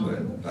Vishnu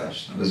and the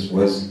Vaishnavas,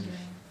 was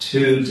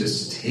too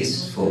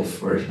distasteful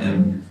for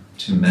him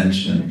to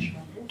mention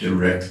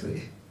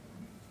directly.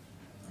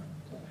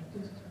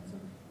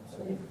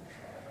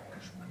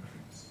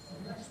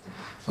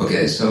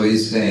 Okay, so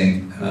he's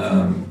saying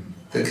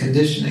the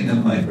conditioning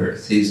of my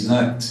birth. He's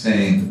not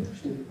saying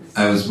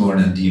I was born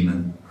a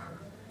demon,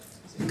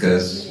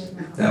 because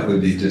that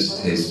would be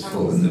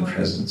distasteful in the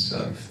presence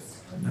of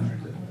Narada.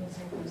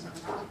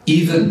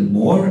 Even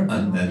more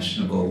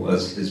unmentionable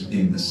was his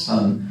being the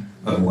son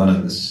of one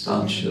of the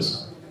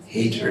staunchest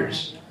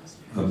haters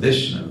of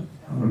Vishnu.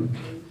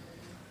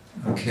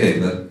 Okay,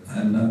 but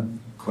I'm not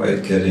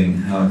quite getting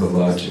how the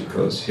logic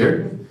goes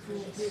here.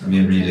 Let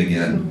me read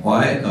again.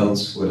 Why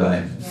else would I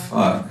have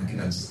fought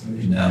against the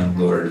renowned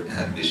Lord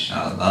at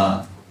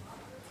Vishala?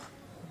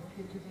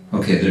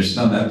 Okay, there's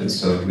some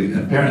episode.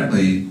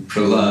 Apparently,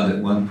 Prahlad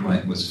at one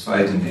point was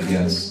fighting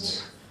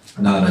against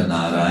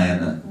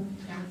Narayana.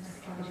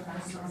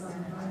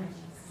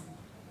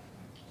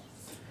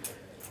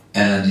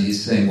 And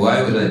he's saying,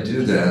 why would I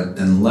do that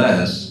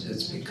unless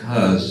it's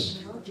because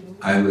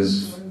I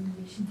was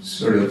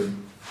sort of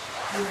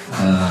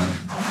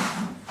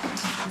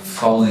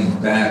falling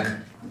back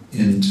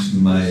into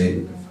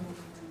my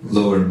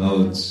lower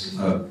modes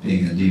of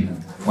being a demon.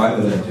 Why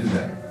would I do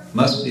that?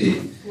 Must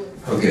be.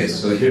 Okay,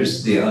 so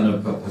here's the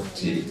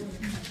anupapatti,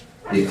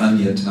 the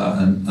anyata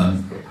and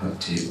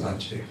anupapatti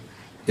logic.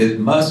 It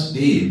must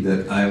be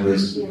that I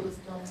was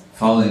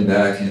falling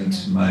back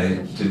into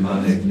my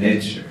demonic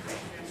nature.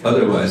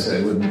 Otherwise,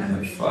 I wouldn't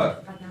have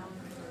fought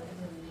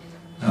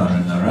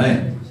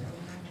Narayana.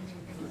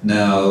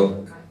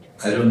 Now,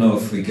 I don't know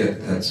if we get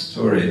that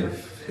story of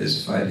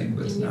his fighting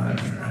with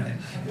Narayana.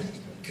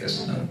 I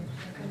guess not.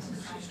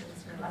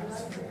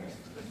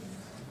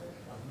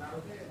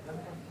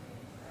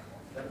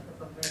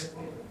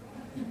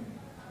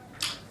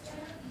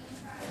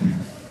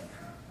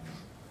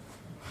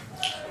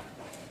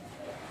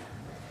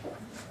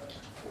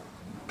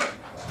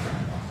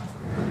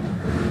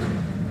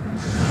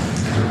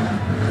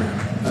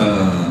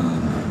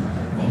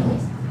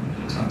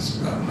 Talks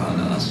about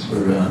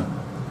Manasvara.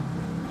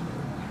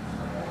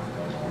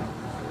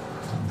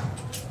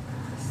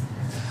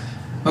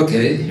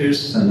 Okay,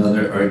 here's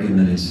another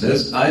argument. He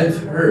says,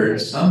 I've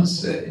heard some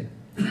say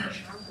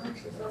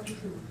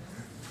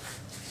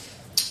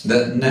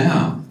that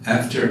now,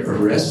 after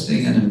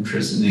arresting and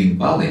imprisoning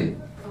Bali,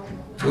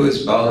 who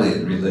is Bali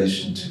in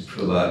relation to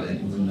Prahlad?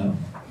 Anyone know?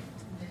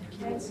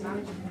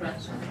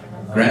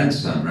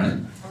 Grandson, right?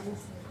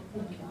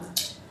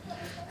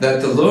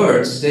 That the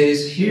Lord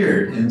stays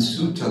here in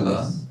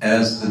Sutala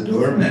as the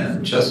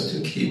doorman just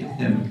to keep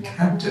him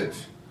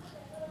captive.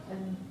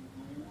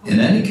 In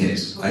any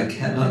case, I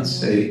cannot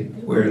say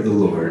where the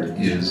Lord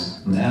is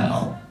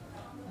now.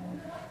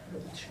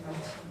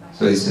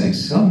 So he's saying,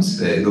 some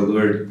say the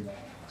Lord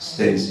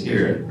stays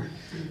here.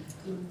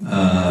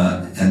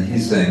 And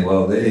he's saying,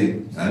 well,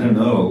 I don't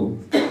know,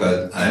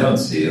 but I don't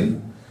see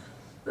him.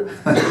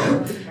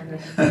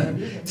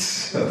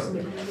 So,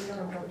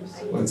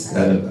 what's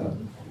that about?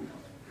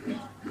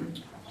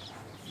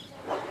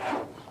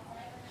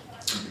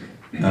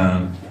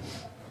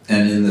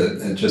 And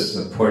in just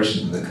a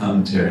portion of the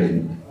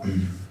commentary,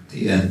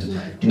 the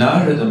end,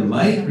 Narada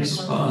might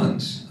respond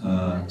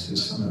to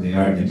some of the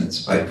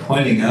arguments by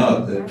pointing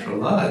out that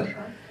Prahlad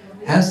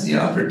has the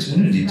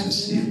opportunity to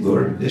see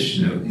Lord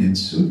Vishnu in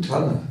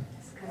Sutala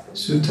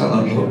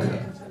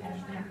Loka,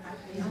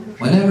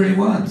 whenever he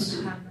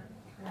wants.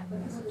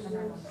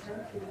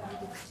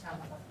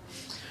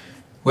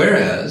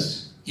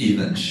 Whereas,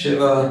 even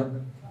Shiva,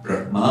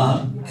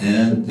 Brahma,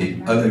 and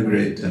the other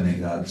great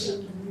demigods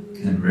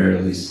can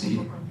rarely see.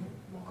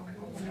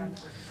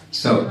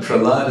 So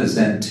Prahlad is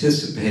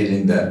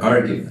anticipating that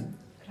argument.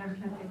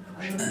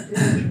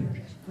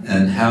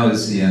 And how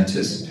is he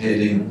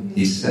anticipating?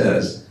 He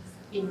says,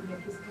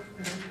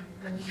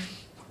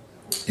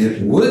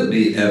 it would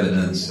be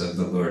evidence of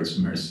the Lord's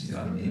mercy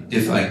on me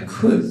if I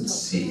could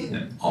see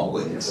him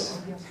always.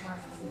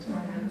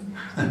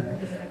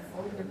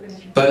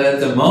 But at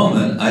the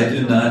moment, I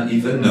do not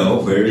even know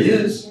where he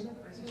is.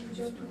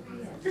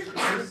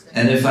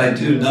 And if I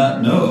do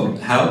not know,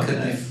 how can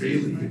I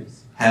freely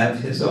have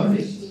his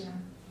audience?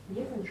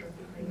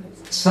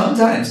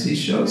 Sometimes he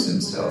shows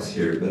himself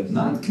here, but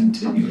not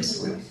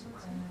continuously.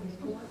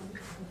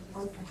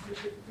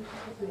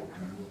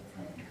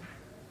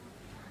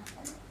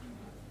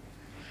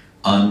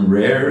 On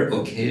rare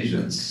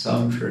occasions,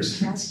 some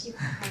persons,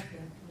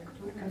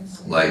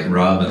 like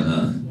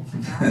Ravana,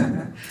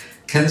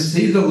 can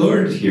see the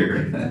Lord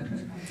here.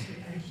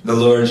 The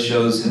Lord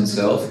shows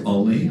himself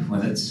only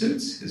when it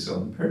suits his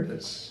own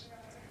purpose.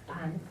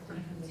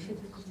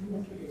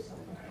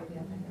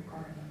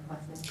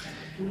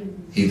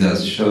 He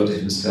thus showed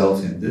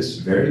himself in this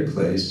very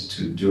place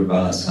to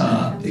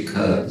Durvasa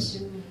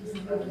because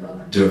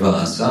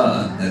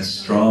Durvasa has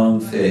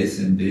strong faith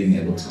in being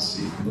able to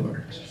see the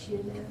Lord.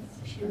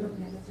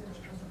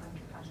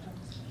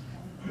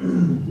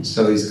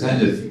 So he's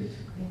kind of,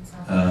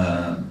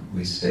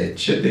 we say,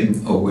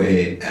 chipping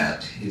away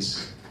at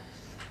his,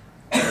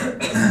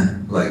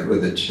 like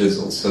with a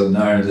chisel. So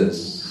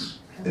Narada's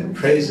been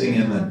praising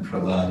him, and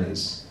Prahlad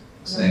is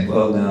saying,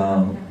 well,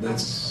 now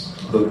let's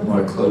look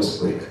more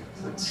closely at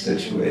the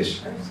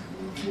situation.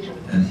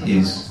 And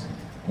he's,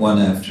 one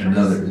after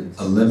another,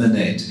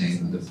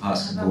 eliminating the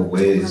possible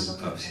ways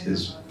of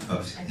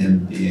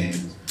him being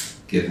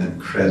given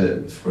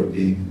credit for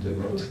being a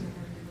devotee.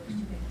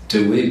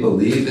 Do we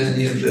believe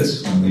any of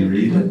this when we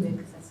read it?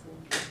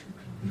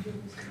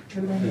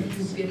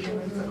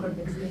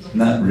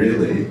 Not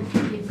really,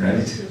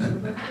 right?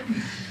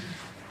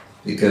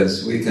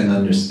 Because we can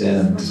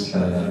understand.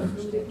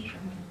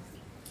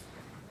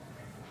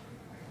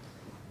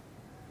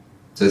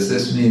 Does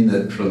this mean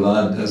that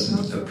Prahlad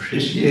doesn't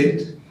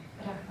appreciate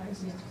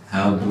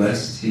how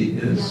blessed he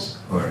is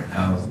or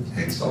how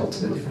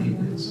exalted he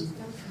is?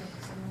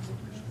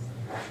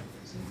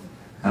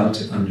 How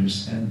to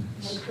understand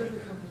this?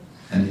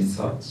 Any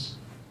thoughts?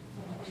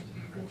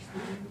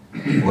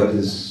 What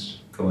is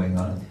going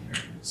on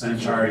here?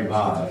 Sanchari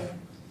Bhav.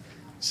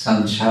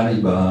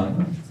 Sanchari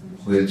Bhav,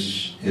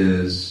 which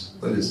is,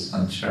 what is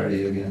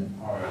Sanchari again?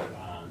 Or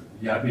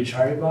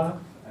Vyabhichari Bhav?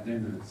 I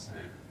think it's the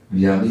same.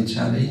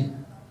 Vyabhichari?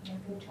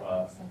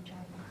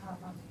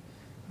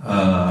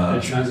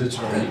 The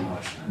transitory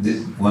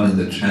emotion. One of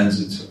the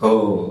transitory,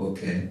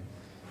 okay.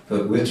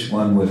 But which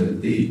one would it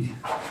be?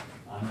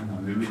 I don't know,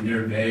 maybe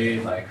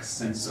nirvay, like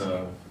sense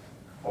of,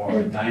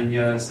 or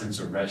dainya, sense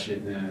of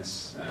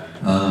wretchedness.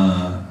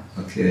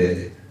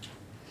 Okay.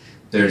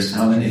 There's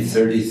how many?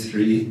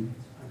 33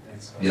 I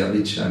think so.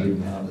 Vyabhichari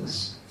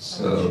bhavas.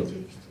 So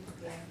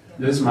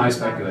This is my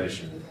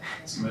speculation.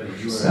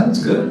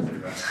 sounds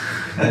good.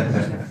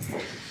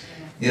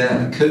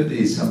 Yeah, it could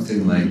be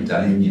something like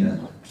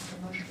dainya.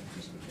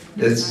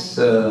 It's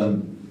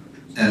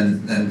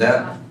and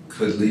that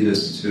could lead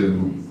us to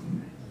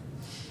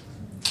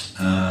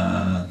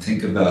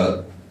think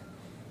about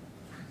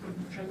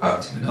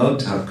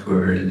Bhaktivinoda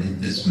Thakur in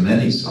his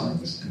many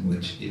songs in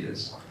which he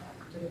is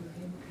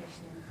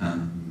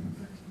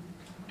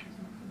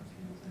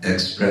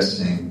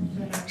expressing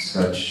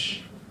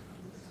such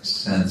a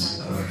sense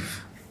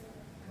of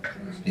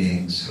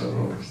being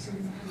so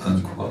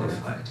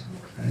unqualified,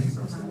 right?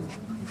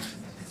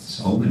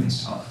 So many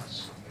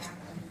songs.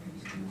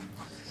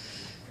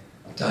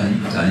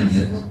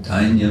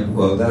 Dainya,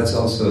 well, that's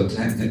also a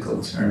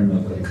technical term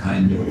of a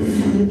kind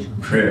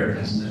of prayer,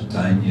 isn't it?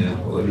 Dainya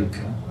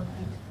Bodhika.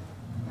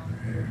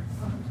 Prayer.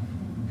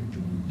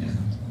 Yeah.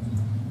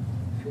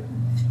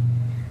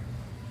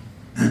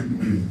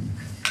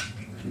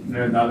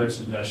 Another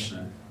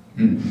suggestion.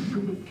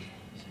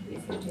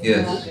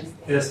 Yes.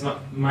 Yes,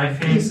 my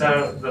feelings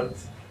are that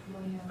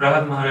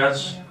Prahlad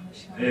Maharaj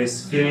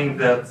is feeling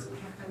that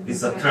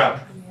it's a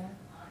trap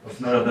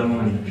of Narada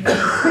Muni.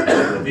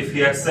 That if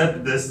he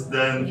accepts this,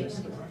 then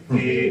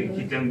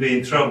he can be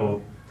in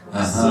trouble.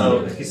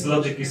 So his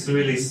logic is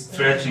really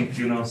stretching,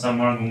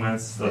 some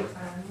arguments that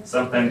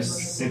sometimes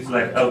seems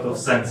like out of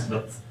sense.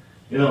 But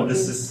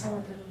this is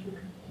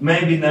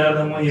maybe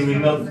Narada Muni will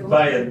not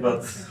buy it,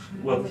 but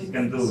what he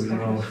can do,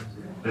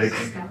 like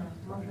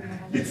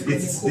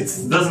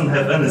it doesn't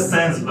have any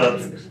sense.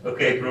 But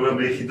okay,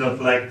 probably he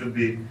don't like to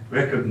be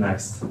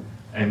recognized.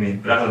 I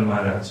mean, Prahlad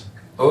Maharaj.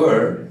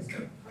 Or,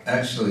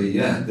 actually,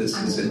 this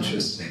is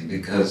interesting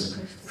because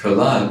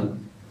Prahlad,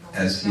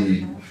 as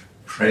he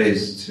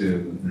prays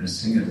to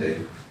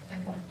Nrsingadev,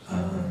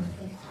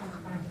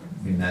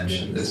 we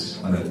mentioned this,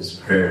 one of his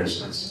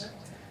prayers is,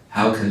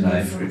 how can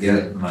I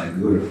forget my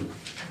Guru?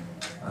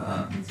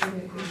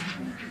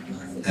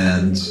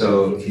 And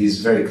so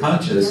he's very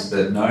conscious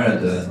that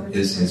Narada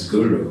is his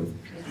guru.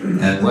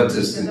 And what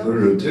does the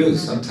guru do?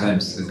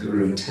 Sometimes the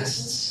guru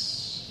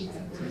tests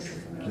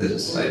the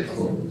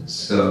disciple.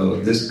 So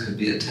this could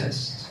be a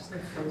test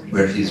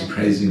where he's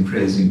praising,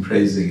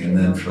 and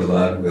then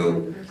Prahlad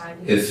will,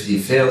 if he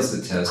fails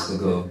the test, he'll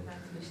go,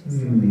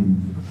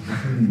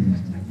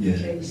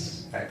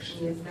 yes,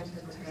 actually,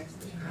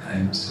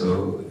 I'm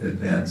so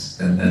advanced.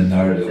 And then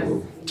Narada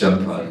will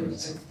jump on him and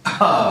say,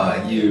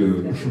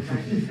 you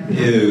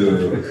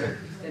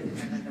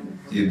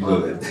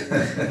blew it.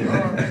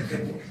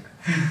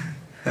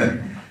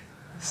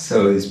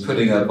 So he's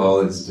putting up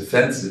all his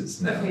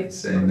defenses now. He's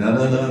saying, no,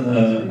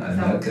 I'm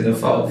not going to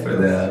fall for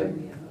that.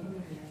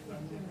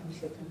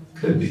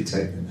 Could be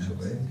taken that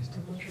way.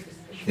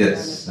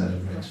 Yes,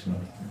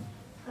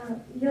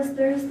 yes,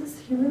 there is this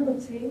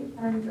humility,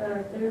 and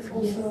there is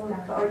also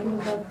the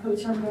argument that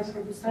Prabhupada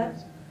Prabhu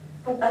said.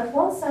 But at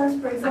one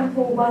sense, for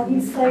example, when he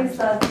says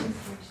that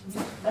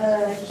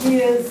he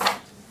is...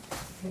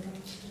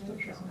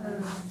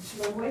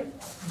 should I wait?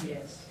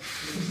 Yes.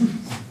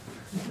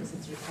 Because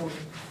it's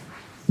recording.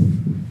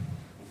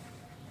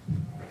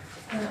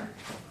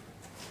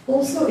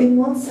 Also, in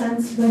one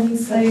sense, when he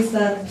says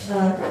that,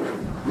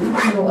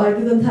 I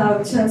didn't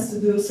have a chance to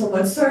do so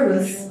much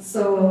service,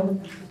 so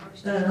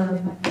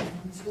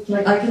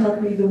I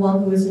cannot be the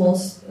one who is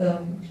most,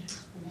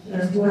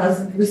 who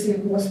has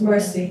received most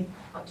mercy.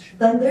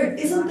 Then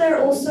isn't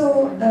there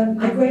also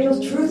a grain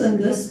of truth in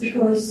this,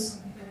 because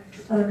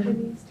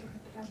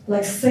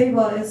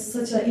seva is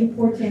such an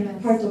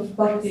important part of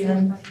bhakti,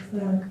 and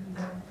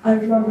I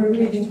remember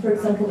reading, for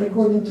example,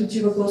 according to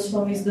Jiva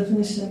Goswami's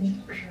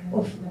definition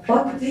of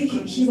bhakti,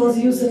 he was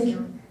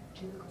using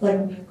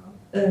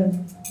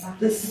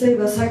this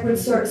seva, sacred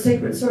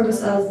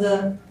service, as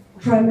the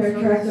primary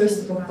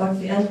characteristic of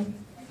bhakti. And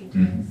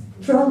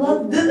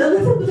Prahlad did a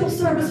little bit of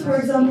service, for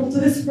example, to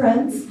his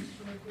friends,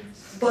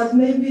 but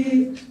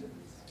maybe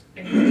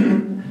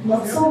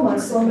not so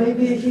much. So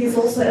maybe he's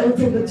also a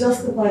little bit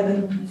justified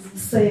in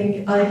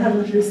saying, I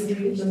haven't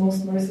received the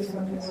most mercy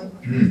from the Lord.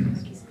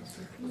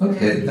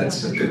 Okay,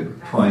 that's a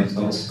good point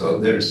also.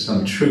 There's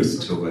some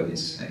truth to what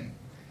he's saying.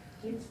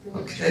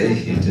 Okay,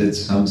 he did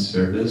some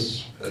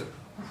service,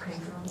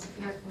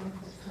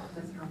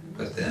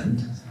 but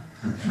then...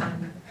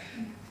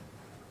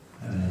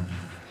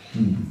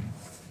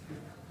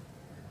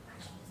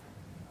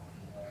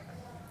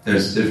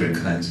 There's different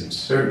kinds of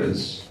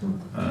service.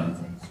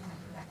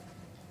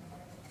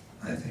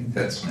 I think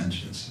that's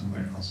mentioned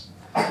somewhere else.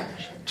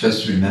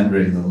 Just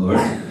remembering the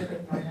Lord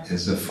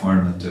is a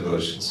form of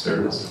devotional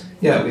service.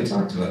 Yeah, we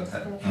talked about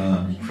that.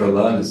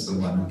 Prahlad is the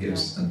one who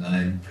gives the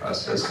 9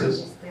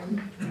 processes,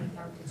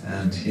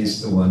 and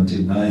he's the one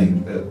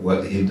denying that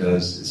what he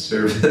does is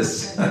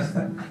service.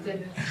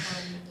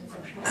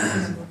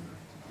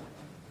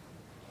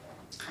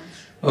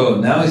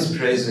 Now he's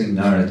praising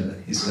Narada.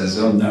 He says,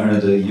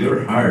 Narada,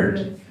 your heart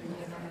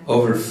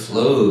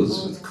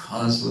overflows with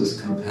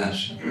causeless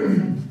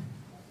compassion.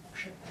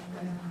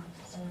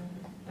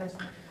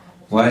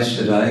 Why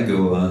should I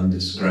go on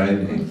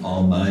describing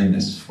all my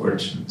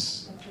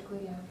misfortunes,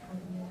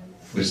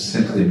 which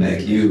simply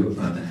make you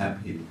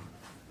unhappy?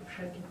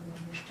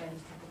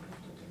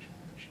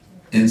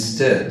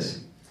 Instead,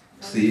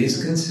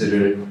 please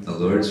consider the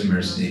Lord's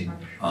mercy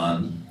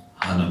on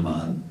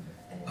Hanuman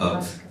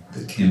of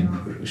the Kim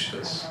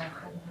Purushas.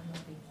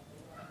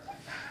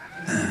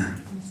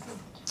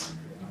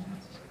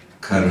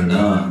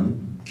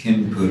 Karunam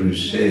Kim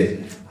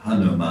Purushe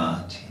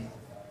Hanumati.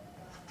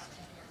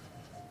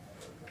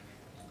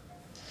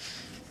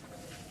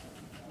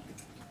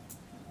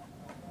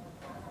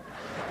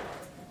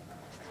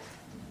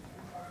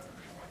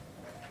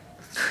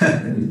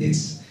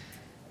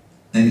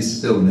 And he's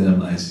still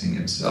minimizing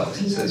himself.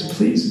 He says,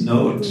 please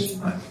note,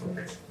 my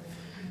Lord.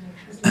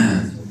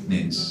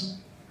 Means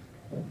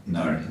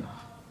Narada.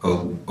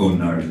 Oh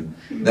Narada.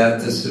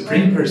 That the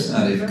Supreme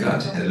Personality of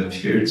Godhead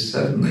appeared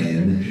suddenly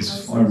in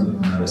his form of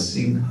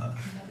Narasingha,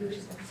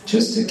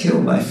 just to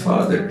kill my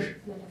father.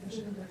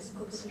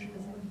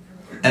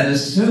 And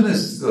as soon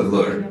as the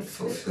Lord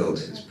fulfilled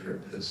his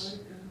purpose,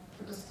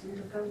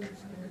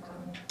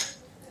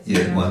 he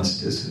at once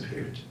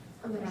disappeared.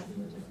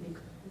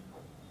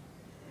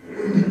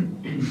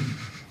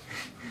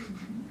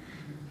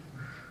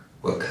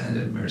 What kind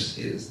of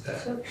mercy is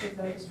that?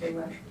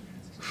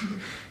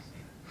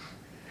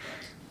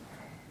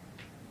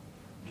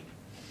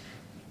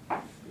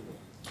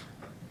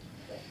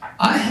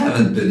 I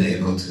haven't been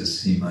able to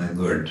see my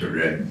Lord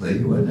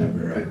directly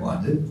whenever I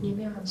wanted.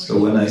 So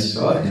when I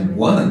saw him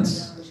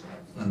once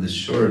on the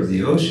shore of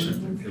the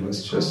ocean, it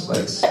was just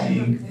like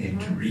seeing a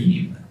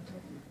dream.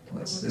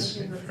 What's this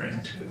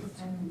referring to?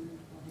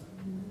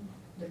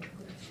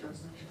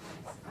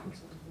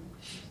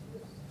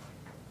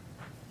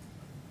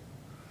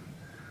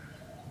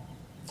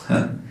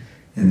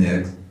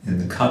 In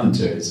the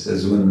commentary it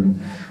says, when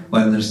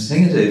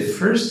Nrsingadev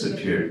first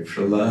appeared,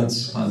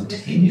 Prahlad's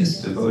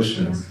spontaneous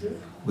devotion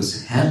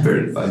was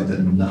hampered by the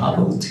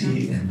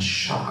novelty and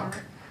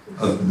shock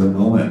of the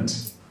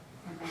moment.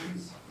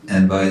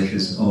 and by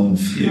his own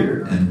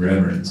fear and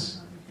reverence.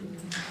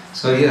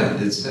 So yeah,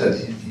 it said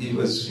he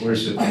was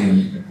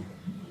worshipping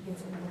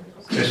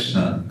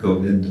Krishna,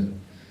 Govinda.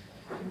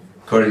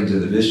 According to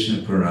the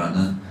Vishnu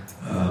Purana,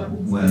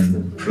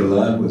 when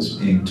Prahlad was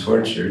being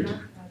tortured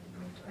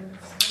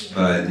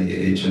by the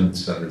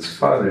agents of his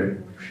father,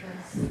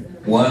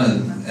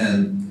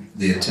 and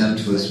the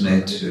attempt was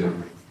made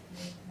to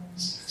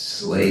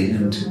slay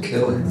him, to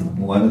kill him.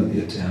 One of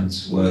the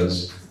attempts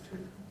was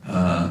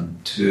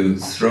to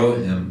throw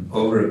him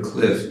over a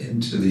cliff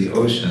into the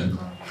ocean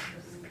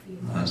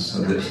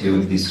so that he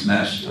would be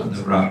smashed on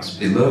the rocks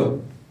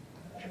below.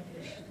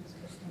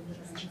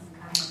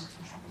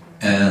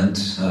 And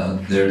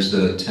there's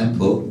a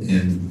temple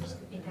in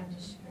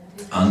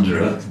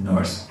Andhra,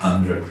 North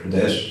Andhra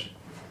Pradesh,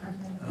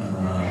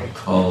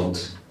 called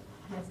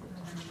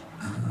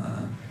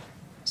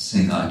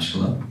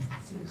Singhachalam,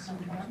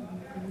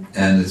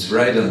 and it's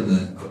right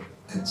on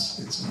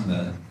it's on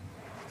a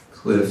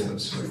cliff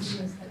of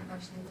sorts,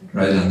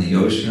 right on the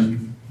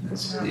ocean.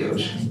 It's the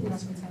ocean,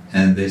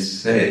 and they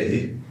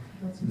say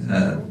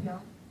that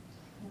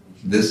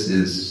this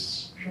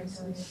is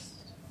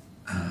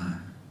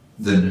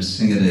the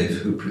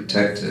Nrsingadev who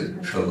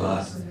protected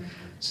Prahlad.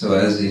 So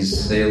as he's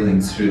sailing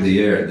through the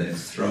air, they've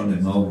thrown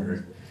him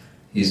over.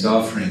 He's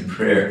offering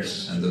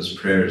prayers, and those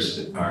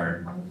prayers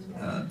are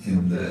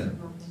in the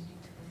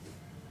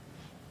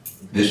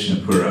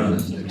Vishnu Purana.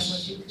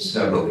 There's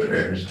several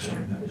prayers, I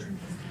remember.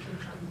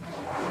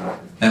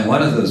 And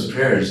one of those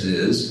prayers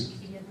is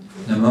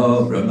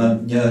Namo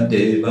Brahmanya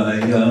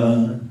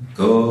Devaya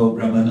Go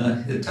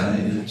Brahmana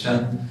Hitaya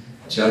Cha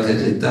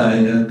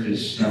Jagaditaya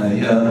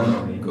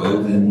Krishnaya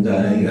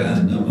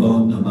Govindaya Namo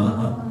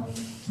Namaha.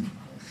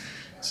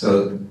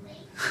 So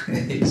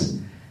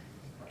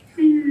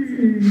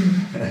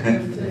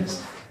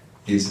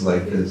he's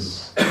like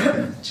this,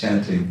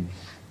 chanting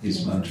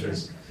these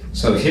mantras.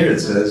 So here it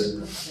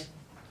says,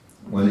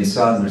 when he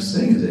saw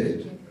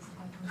Nrsingadev,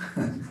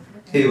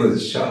 he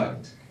was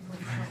shocked.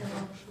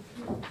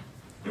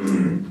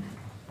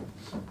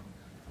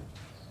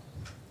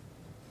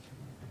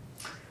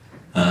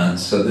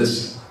 So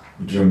this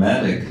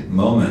dramatic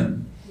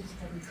moment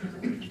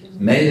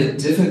made it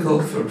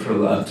difficult for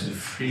Prahlad to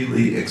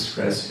freely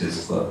express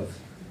his love.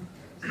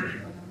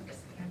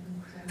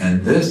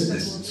 And this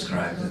is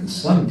described in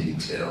some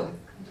detail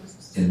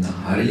in the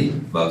Hari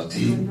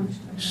Bhakti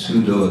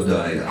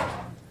Sudodaya.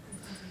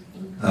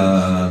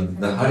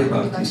 The Hari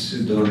Bhakti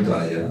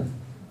Sudodaya,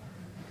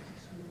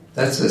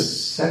 that's a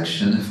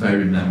section, if I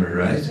remember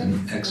right,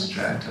 an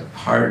extract, a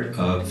part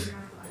of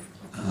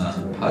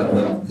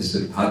Padma, is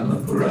it Padma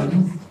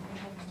Purana?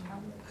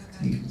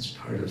 I think it's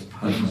part of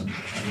Padma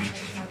Purana.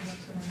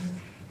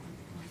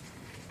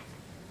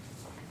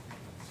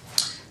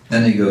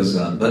 Then he goes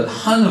on, but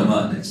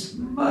Hanuman is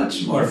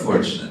much more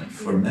fortunate.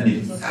 For many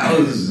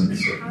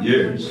thousands of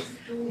years,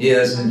 he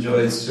has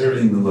enjoyed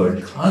serving the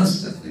Lord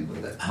constantly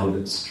without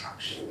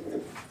obstruction.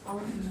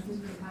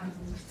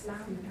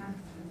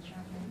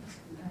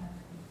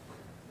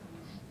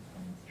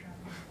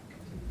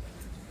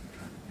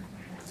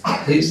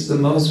 He's the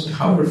most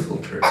powerful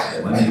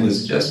person. When he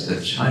was just a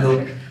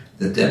child,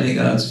 the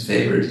demigods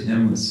favored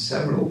him with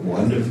several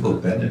wonderful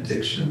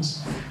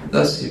benedictions.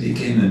 Thus he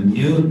became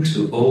immune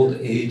to old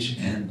age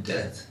and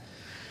death.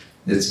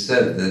 It's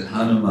said that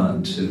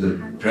Hanuman to the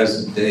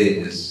present day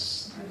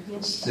is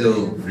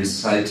still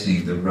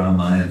reciting the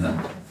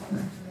Ramayana.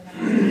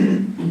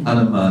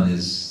 Hanuman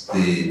is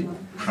the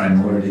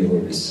primordial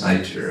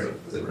reciter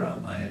of the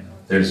Ramayana.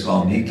 There's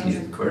Valmiki,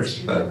 of course,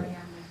 but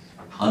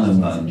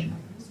Hanuman.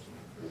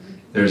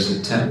 There's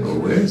a temple.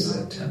 Where's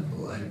that temple?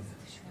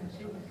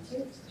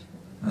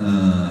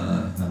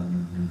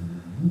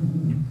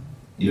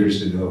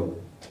 Years ago,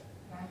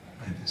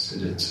 I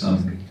visited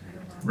some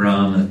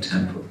Rama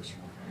temple.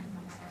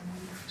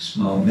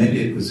 Small,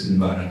 maybe it was in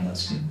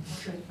Varanasi.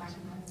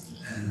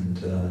 And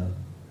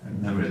I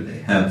remember they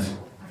have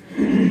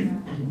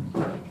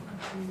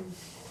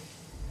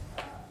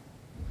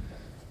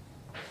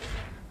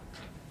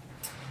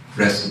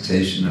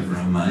recitation of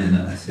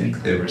Ramayana. I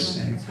think they were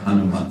saying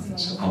Hanuman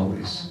is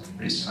always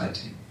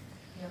reciting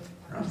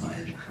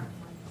Ramayana.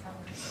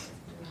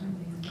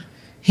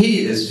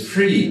 He is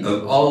free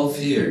of all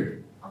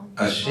fear.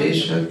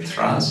 Ashesha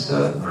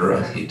Trasa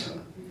Rahita.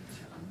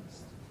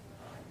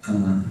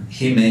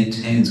 He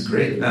maintains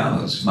great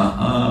vows,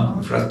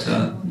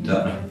 Mahavrata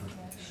Dara.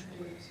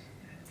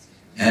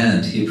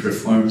 And he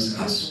performs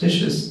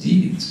auspicious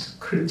deeds,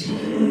 Kriti.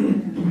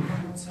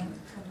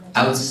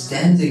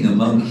 Outstanding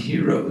among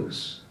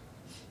heroes,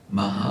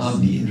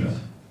 Mahavira.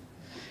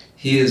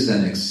 He is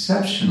an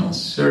exceptional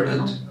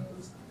servant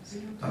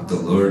of the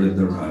Lord of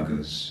the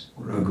Raghus,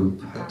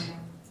 Raghupati.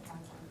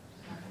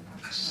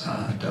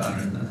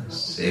 Asadharana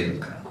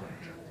Sevaka.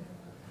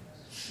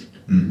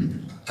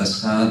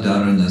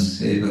 Asadharana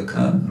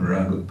Sevaka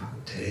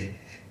Raghupate.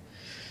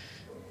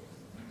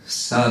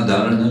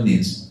 Sadharana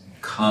means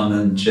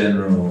common,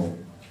 general,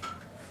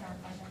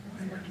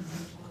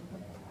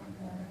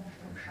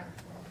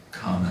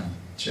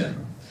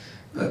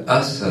 but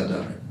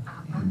asadharana,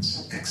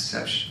 It's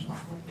exceptional.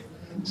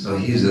 So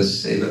he's a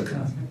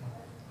sevaka.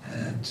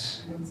 And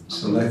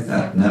so like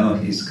that, now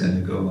he's going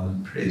to go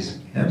on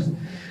praising him.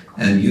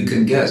 And you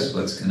can guess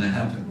what's going to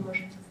happen.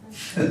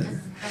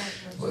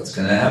 What's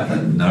going to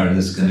happen? Narada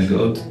is going to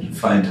go to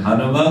find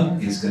Hanuman.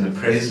 He's going to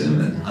praise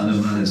him. And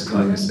Hanuman is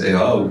going to say,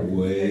 oh,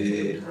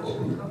 wait,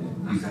 oh,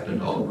 you got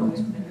it all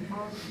wrong.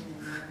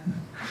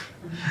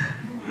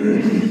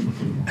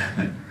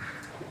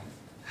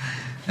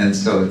 And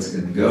so it's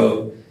going to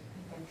go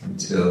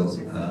until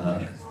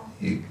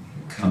he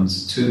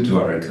comes to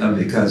Dwaraka,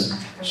 because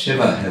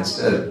Shiva had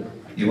said,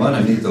 you want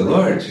to meet the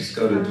Lord, just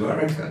go to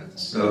Dwaraka.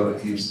 So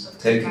he's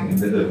taking a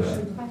bit of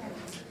a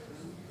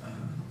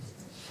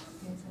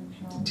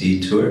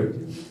detour.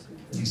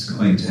 He's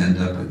going to end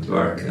up at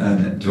Dwaraka.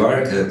 And at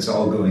Dwaraka, it's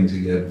all going to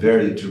get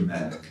very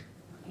dramatic.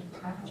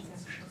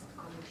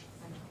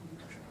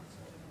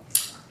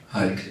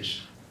 Hare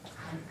Krishna.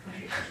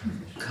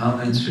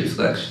 Comments,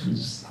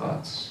 reflections,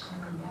 thoughts,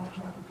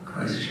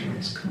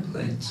 questions,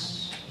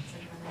 complaints?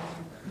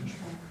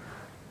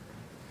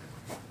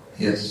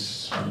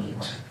 Yes,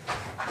 Ranjit.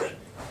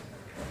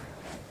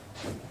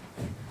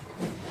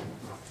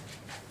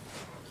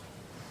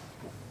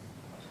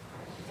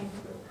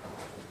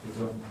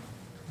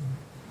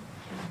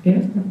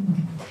 Yeah.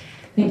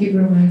 Thank you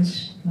very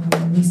much.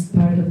 I missed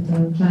part of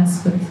the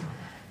class, but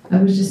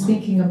I was just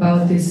thinking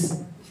about this,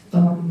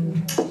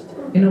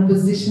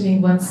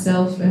 positioning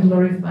oneself and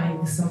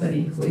glorifying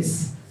somebody who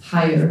is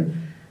higher.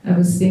 I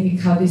was thinking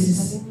how this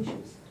is,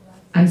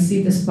 I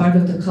see it as part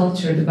of the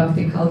culture, the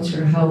Bhakti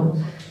culture, how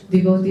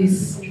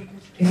devotees,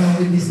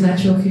 with this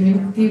natural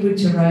humility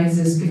which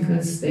arises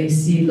because they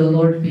see the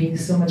Lord being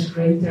so much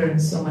greater and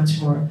so much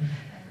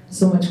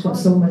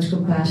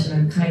compassion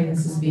and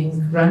kindness is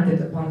being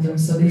granted upon them,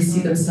 so they see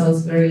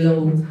themselves very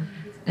low.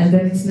 And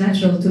then it's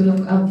natural to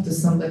look up to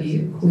somebody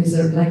who is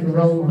like a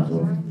role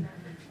model.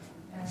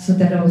 So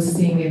that I was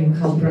seeing in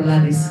how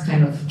Prahlad is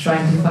kind of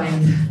trying to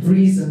find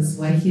reasons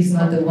why he's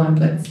not the one,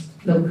 but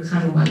look,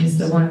 Hanuman is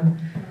the one.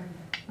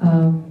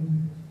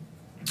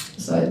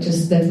 So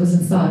that was a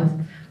thought.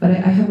 But I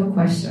have a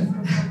question,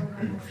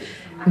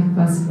 if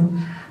possible.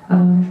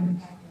 And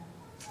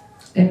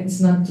it's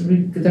not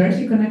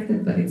directly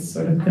connected, but it's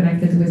sort of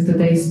connected with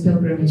today's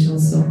pilgrimage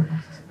also.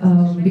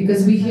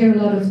 Because we hear a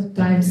lot of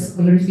times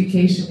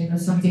glorification,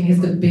 something is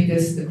the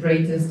biggest, the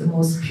greatest, the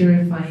most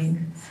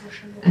purifying.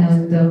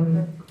 And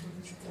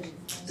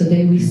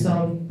today we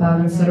saw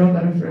Pavan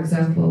Sarovara, for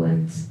example,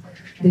 and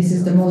this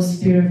is the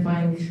most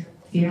purifying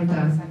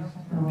tirtha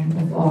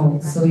of all.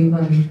 So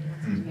even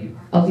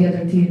all the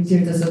other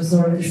tirthas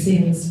absorb the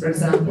sins, for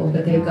example,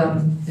 that they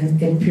come and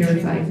get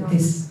purified in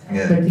this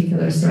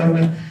particular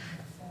Sarovara.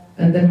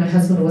 And then my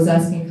husband was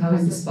asking, how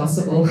is this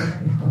possible?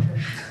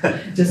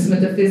 Just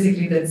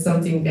metaphysically, that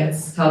something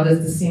how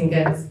does the sin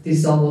get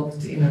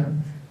dissolved in a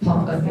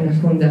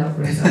kunda,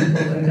 for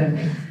example, and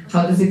then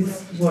how does it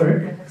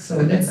work?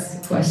 So that's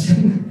the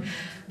question.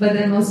 But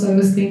then also I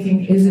was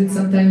thinking, is it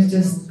sometimes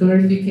just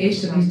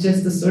glorification? It's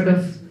just a sort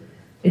of,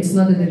 it's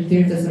not that the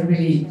tirthas are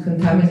really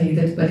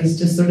contaminated, but it's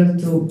just sort of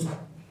to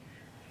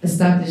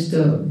establish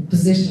the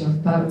position of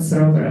Pavan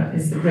Sarovara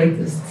as the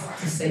greatest,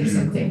 to say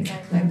something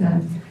like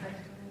that.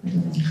 I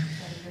don't know.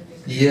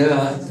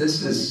 Yeah,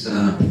 this is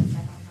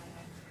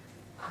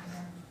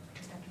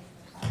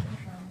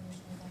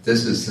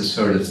the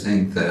sort of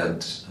thing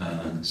that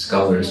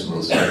scholars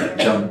will sort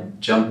of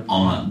jump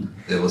on.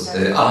 They will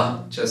say,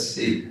 just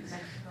see.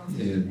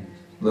 You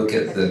look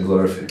at the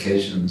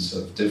glorifications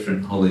of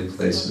different holy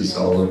places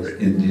all over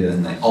India,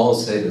 and they all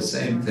say the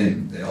same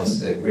thing. They all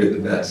say, we're the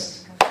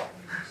best.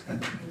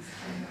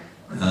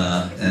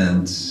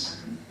 And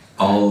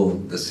all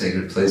the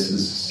sacred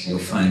places you'll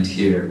find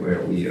here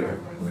where we are,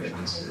 where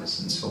this is,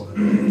 and so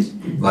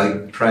on.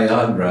 Like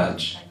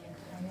Prayagraj,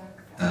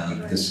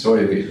 the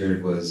story we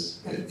heard was,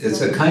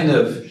 it's a kind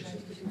of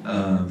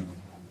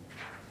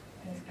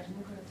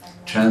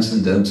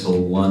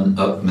transcendental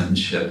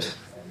one-upmanship.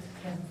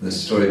 The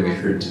story we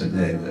heard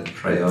today, that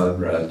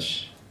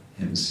Prayagraj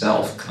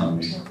himself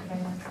comes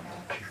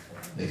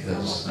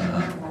because,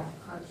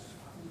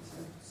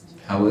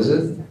 how was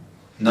it?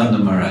 Nanda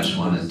Maharaj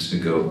wanted to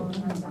go.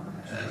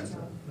 And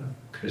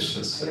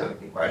Krishna said,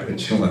 why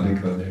would you want to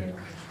go there?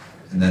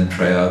 And then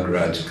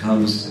Prayagraj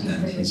comes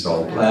and he's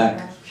all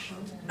black.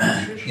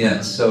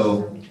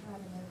 So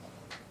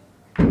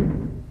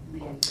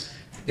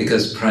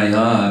because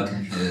Prayag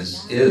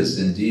is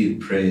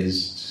indeed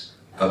praised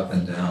up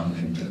and down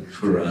in the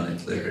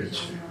Puranic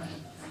literature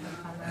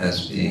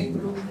as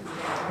being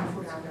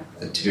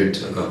the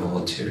tirtha of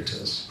all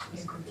tirthas,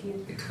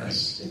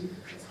 because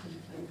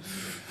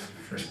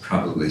there's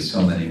probably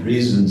so many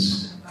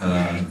reasons,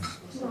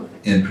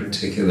 in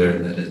particular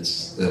that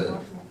it's the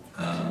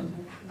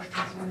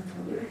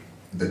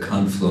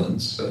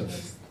confluence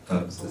of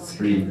the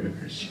three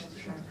rivers.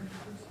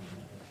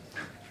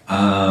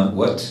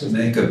 What to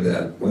make of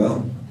that?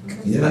 Well,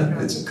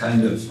 it's a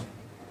kind of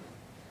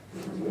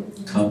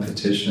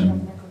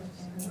competition.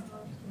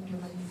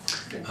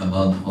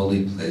 among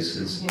holy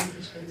places.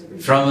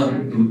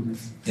 From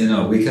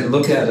we can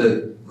look at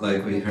it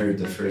like we heard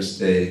the first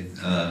day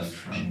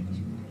from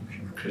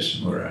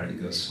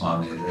Krishnamurari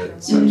Goswami, that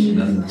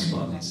Satchidananda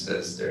Swami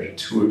says there are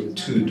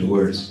two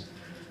doors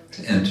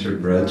to enter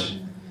Braj.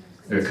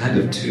 There are kind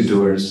of two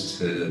doors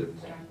to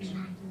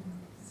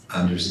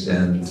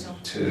understand,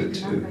 to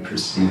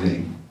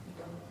perceiving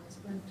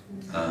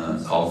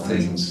all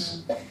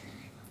things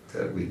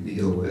that we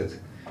deal with.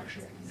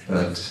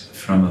 But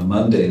from a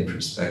mundane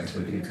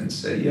perspective, you can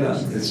say, yeah,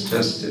 it's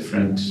just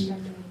different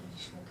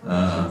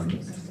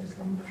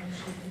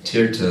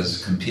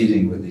tirthas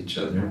competing with each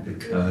other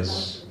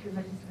because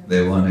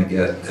they want to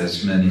get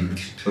as many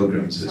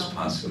pilgrims as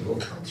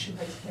possible,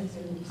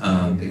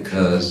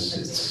 because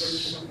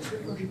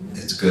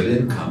it's good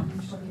income.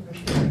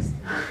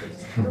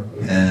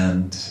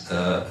 And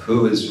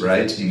who is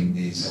writing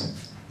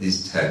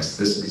these texts?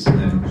 This is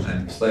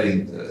I'm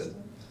playing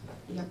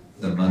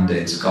the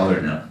mundane scholar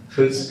now.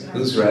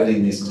 Who's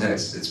writing these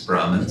texts? It's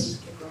Brahmins,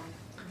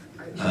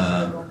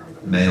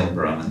 male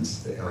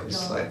Brahmins. They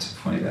always like to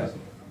point out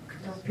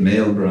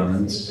male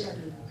Brahmins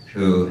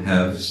who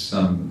have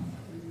some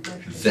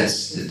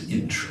vested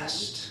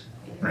interest,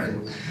 right?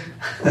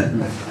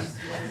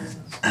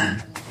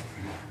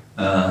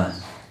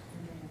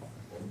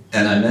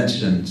 And I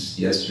mentioned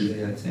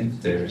yesterday, I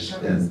think, there's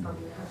been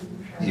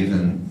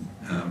even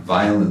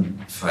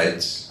violent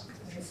fights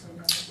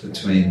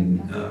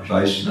between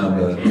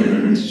Vaishnava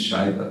and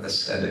Shaiva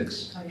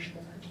ascetics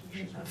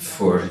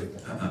for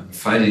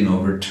fighting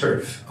over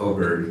turf,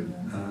 over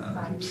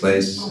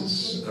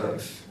places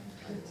of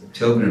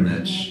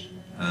pilgrimage,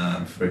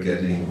 for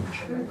getting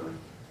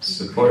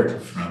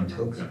support from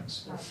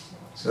pilgrims.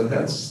 So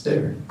that's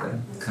there, that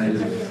kind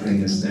of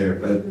thing is there.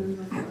 But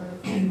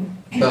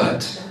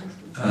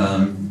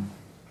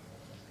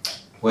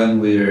when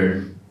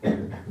we're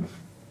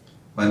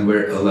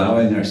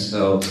allowing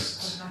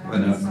ourselves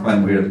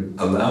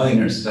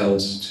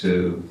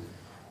to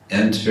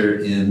enter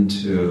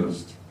into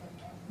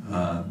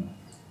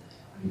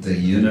the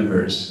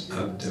universe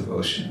of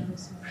devotion,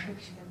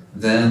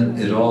 then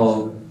it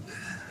all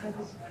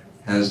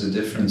has a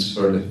different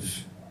sort of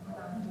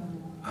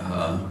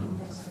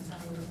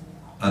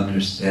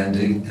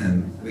understanding,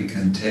 and we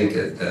can take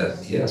it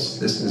that, yes,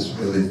 this is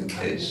really the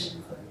case.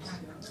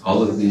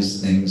 All of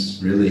these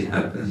things really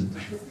happen.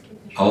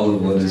 All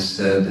of what is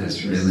said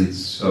is really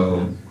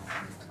so,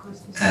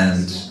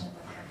 and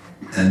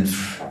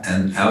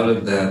out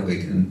of that we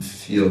can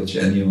feel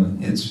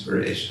genuine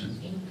inspiration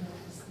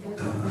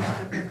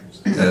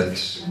that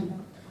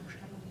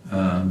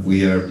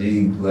we are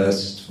being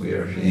blessed, we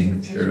are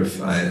being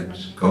purified,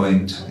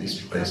 going to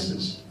these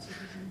places.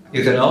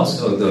 You can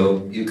also,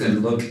 though, you can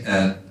look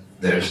at,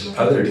 there's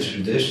other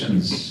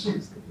traditions,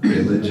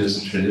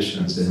 religious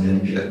traditions in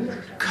India.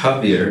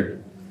 Kabir,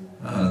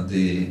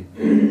 the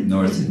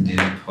North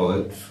Indian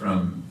poet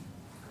from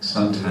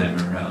sometime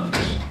around,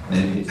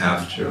 maybe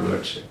after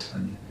Lord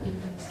Chaitanya,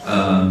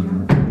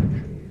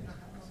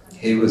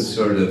 he was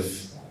sort of,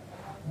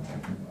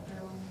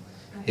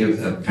 he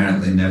was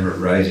apparently never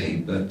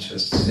writing, but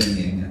just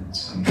singing, and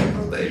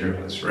sometime later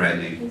was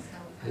writing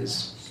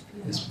his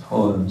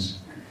poems.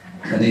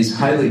 And he's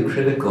highly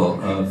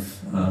critical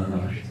of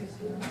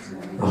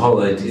the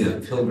whole idea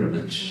of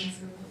pilgrimage.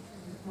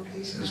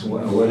 He says,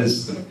 what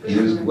is the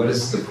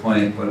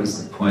point? What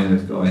is the point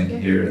of going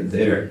here and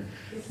there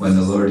when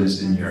the Lord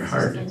is in your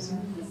heart?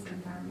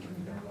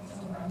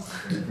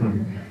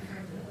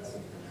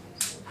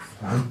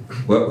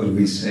 What would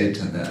we say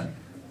to that?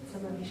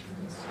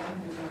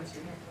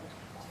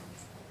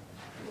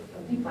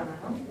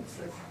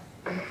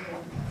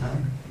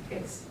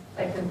 It's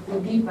like a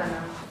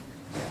udipana,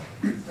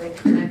 like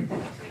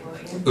connected.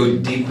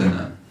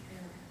 Udipana.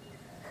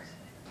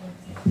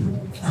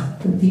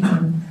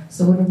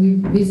 So when we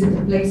visit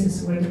the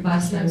places where the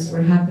pastimes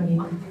were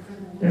happening,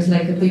 there's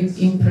like a big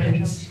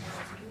imprint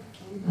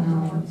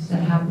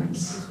that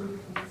happens.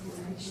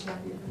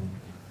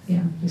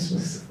 Yeah, this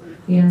was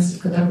the answer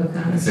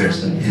Kadambakana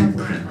There's an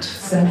imprint.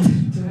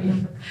 sent to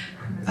me.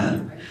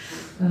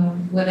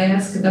 When I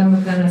asked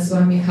Kadambakana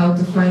Swami how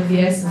to find the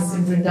essence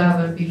in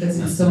Vrindavan, because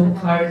it's so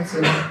hard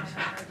to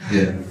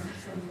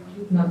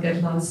not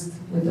get lost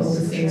with all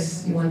the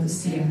things you want to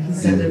see. He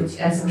said that the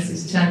essence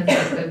is chanted,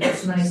 but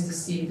it's nice to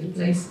see the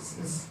places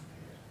as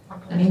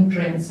an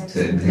imprint.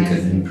 To make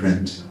an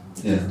imprint,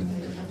 yeah.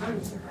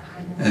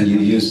 And you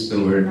use the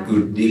word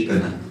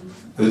Udipana.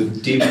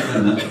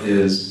 Udipana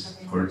is,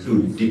 or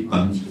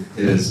Udipan,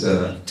 is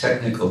a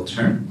technical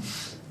term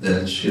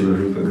that Srila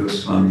Rupa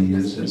Goswami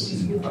uses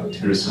in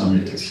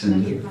Bhakti-rasamrita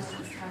Sindhu.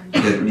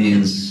 It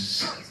means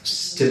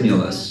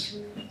stimulus.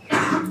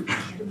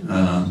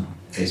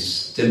 A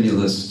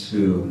stimulus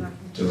to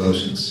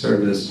devotion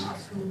service,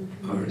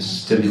 or a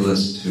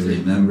stimulus to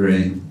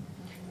remembering.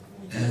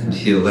 And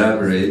he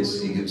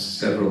elaborates, he gives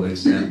several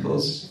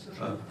examples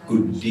of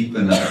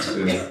Udipana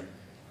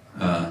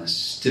to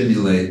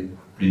stimulate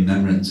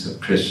remembrance of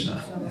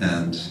Krishna.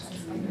 And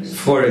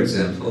for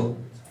example,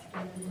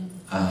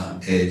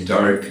 a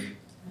dark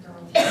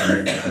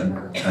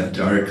a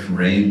dark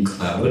rain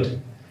cloud,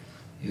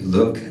 you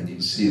look and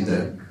you see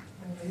the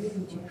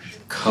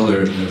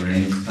color of the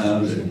rain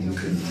cloud, and you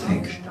can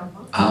think,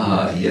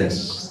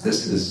 yes,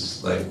 this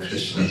is like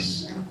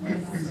Krishna's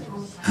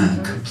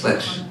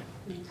complexion.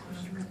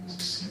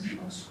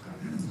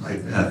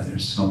 Like that,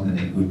 there's so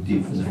many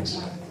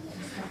Uddipanas.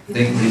 I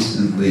think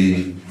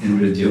recently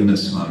Indradyumna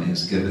Swami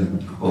has given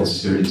a whole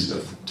series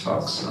of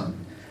talks on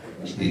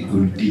the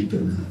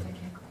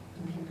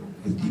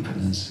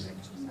Uddipanas.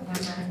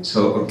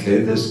 So,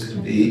 okay, this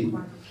could be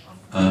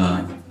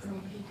a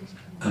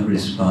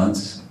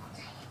response.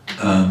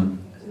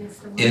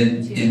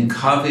 In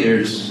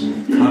Kavir's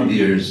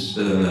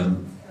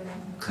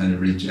kind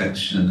of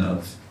rejection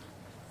of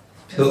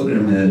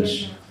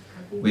pilgrimage,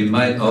 we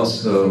might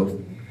also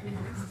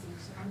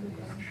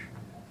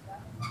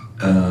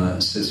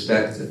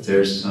suspect that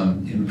there's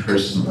some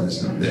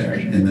impersonalism there,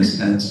 in the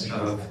sense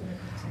of,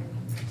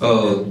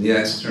 the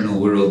external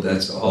world,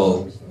 that's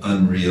all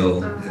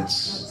unreal,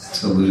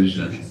 it's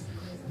illusion.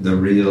 The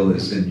real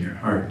is in your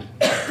heart.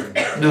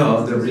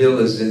 No, the real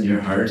is in your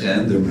heart,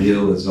 and the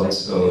real is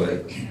also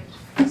at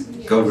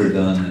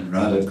Govardhan and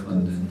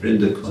Radhakunda and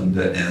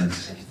Vrindakunda and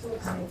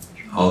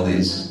all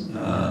these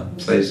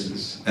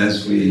places.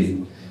 As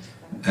we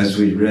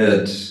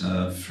read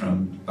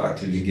from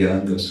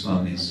Bhaktivinoda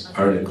Goswami's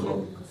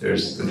article,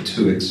 there's the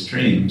two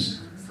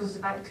extremes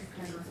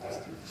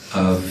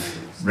of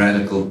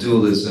radical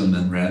dualism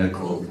and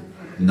radical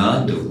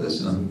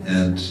non-dualism,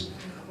 and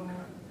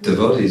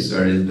devotees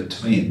are in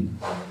between,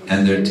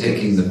 and they're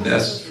taking the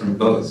best from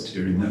both. Do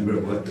you remember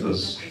what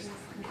those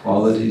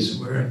qualities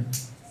were?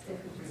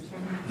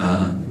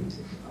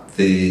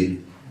 The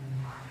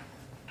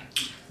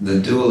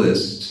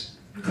dualist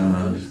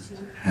there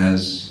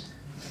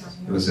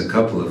was a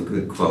couple of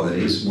good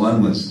qualities.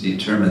 One was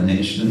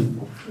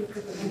determination,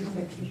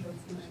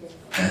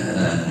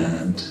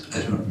 and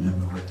I don't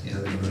remember what the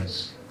other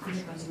was.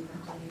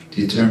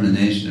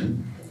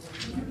 Determination.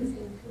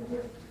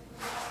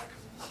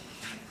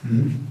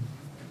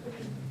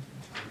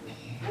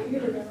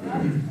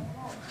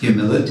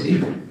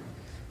 Humility.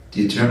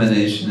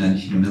 Determination and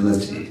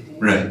humility.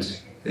 Right,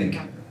 thank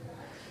you.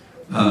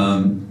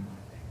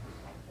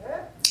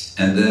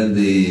 And then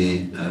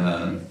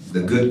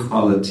the good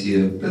quality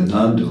of the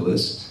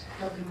non-dualist.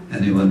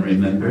 Anyone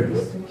remember?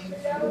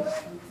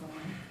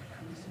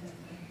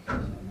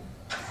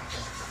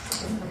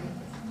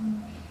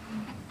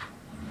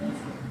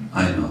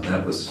 I know,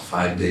 that was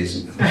 5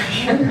 days ago.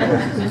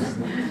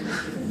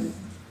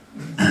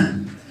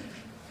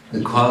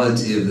 The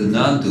quality of the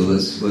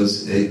non-dualist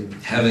was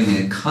having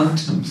a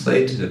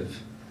contemplative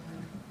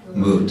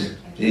mood,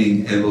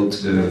 being able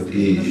to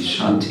be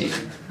shanti,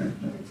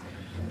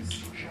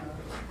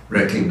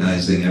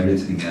 recognizing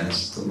everything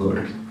as the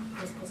Lord.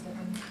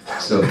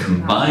 So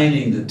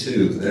combining the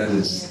two, that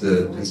is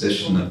the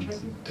position of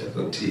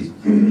devotee,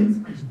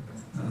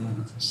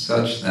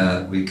 such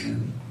that we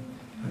can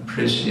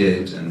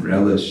appreciate and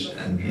relish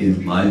and be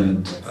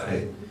enlivened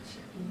by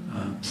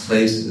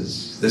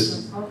places.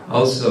 This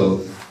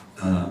also,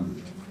 a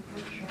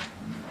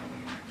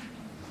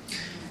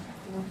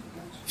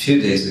few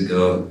days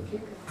ago,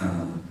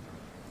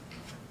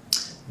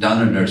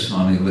 Dhananandar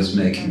Swami was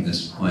making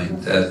this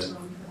point that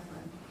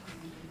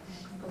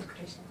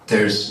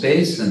there's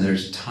space and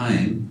there's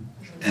time,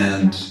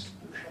 and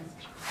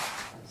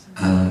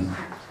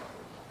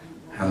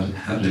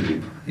how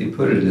did he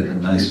put it in a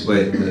nice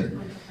way, that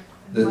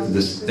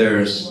there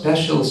are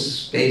special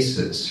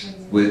spaces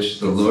which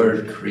the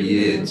Lord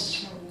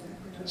creates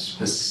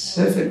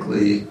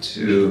specifically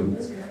to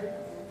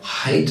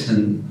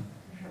heighten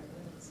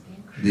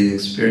the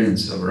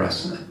experience of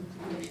rasa.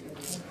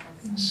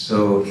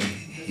 So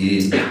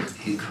he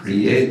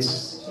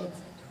creates,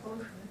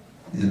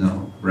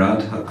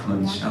 Radha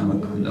Kund, Shama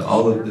Kund,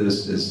 all of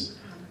this is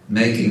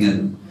making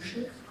and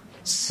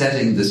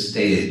setting the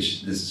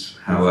stage. This is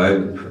how I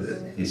would put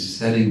it. He's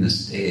setting the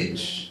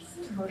stage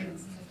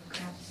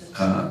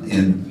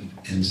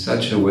in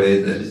such a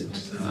way that it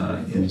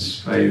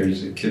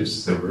inspires, it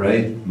gives the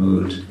right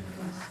mood,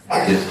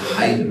 it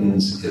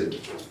heightens, it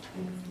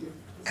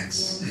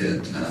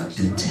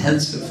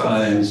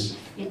intensifies.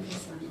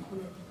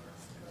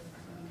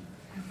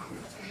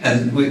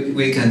 And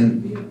we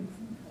can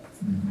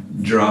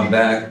draw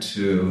back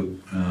to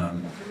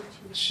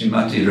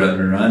Srimati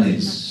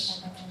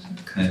Radharani's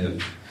kind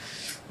of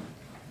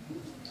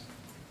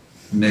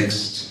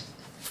mixed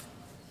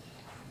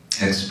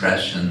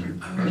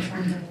expression of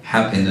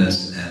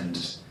happiness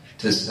and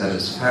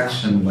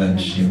dissatisfaction when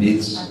she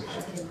meets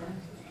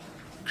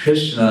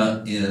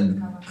Krishna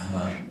in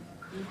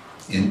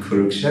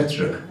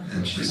Kurukshetra,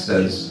 and she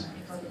says,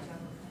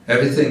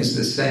 everything's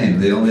the same,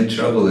 the only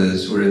trouble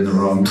is we're in the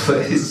wrong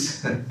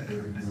place.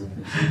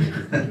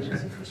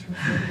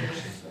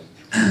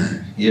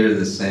 You're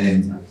the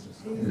same,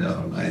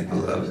 my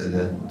beloved,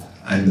 and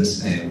I'm the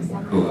same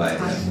who I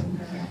am.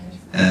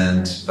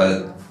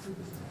 But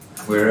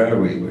where are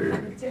we? We're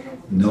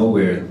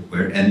nowhere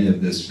where any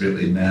of this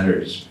really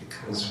matters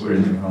because we're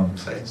in the wrong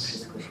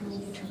place.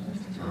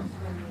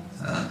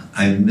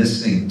 I'm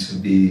missing to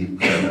be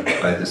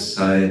by the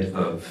side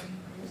of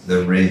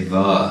the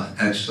Reva.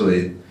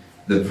 Actually,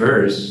 the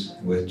verse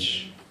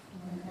which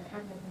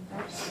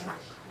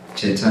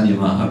Chaitanya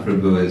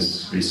Mahaprabhu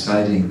is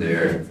reciting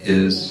there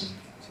is,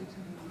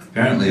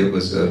 apparently it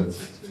was a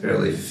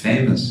fairly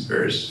famous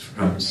verse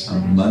from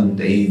some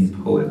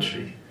mundane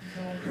poetry.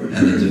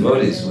 And the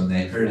devotees, when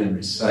they heard him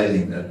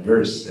reciting that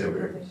verse, they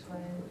were,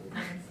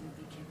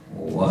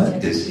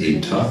 what is he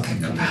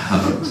talking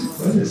about?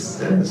 What is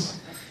this?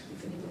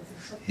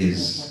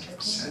 He's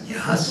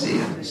sannyasi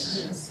and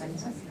he's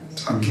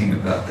talking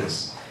about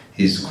this.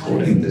 He's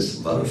quoting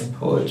this love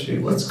poetry.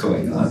 What's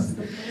going on?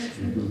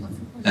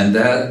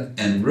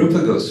 And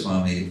Rupa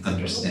Goswami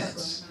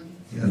understands.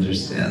 He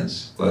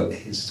understands what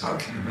he's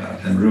talking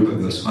about. And Rupa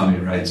Goswami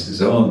writes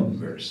his own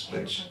verse,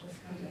 which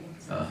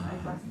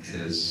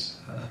is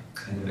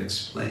kind of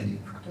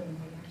explaining.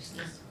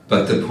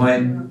 But the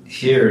point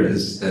here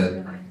is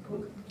that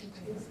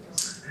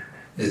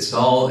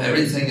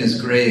everything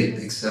is great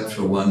except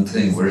for one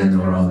thing: we're in the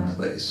wrong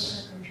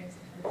place.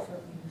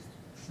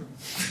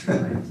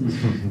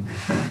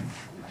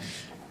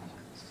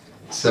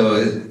 So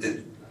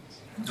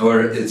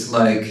it's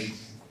like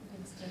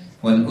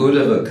when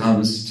Uddhava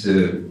comes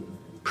to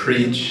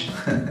preach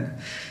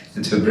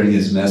and to bring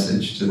his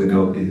message to the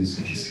gopis,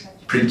 he's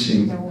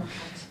preaching,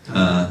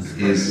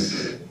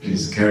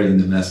 he's carrying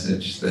the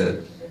message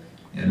that,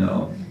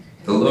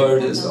 the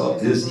Lord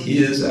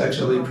he is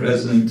actually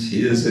present,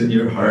 he is in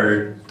your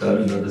heart,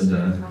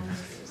 da-da-da-da-da.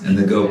 And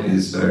the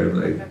gopis are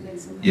like,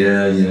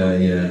 yeah,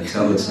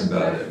 tell us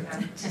about it.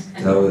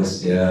 Tell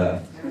us,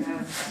 yeah.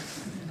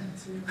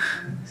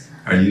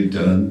 Are you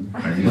done?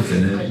 Are you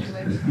finished?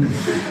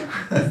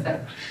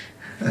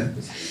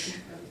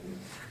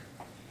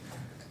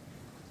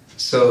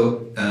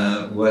 So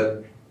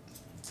what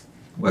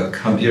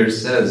Kabir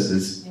says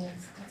is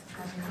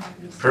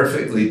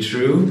perfectly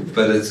true,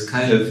 but it's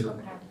kind of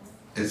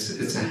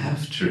it's a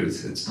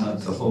half-truth. It's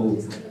not the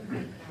whole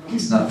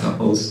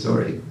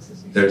story.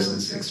 There's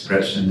this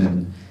expression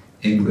in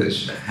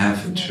English: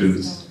 half a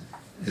truth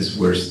is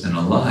worse than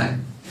a lie.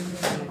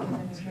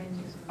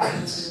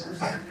 It's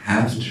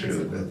half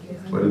true, but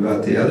what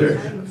about the other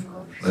half?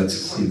 Let's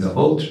see the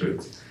whole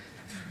truth.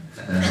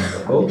 And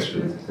the whole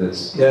truth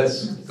is,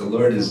 yes, the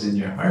Lord is in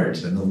your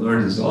heart, and the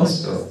Lord is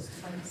also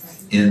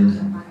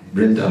in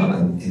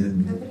Vrindavan,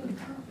 in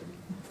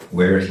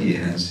where he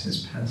has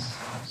his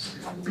pastimes.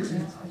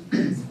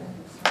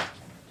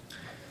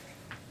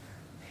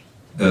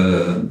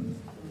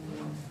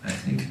 I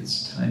think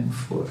it's time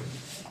for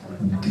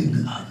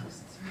dinner,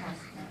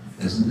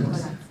 isn't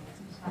it?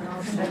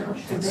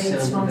 Today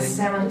it's from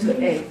 7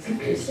 to 8.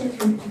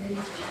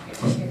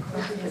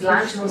 The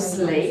lunch was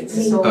late,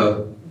 so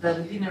the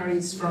dinner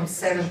is from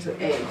 7 to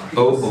 8.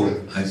 Oh,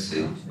 I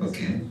see.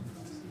 Okay.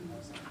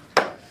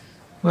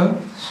 Well,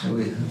 shall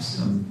we have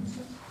some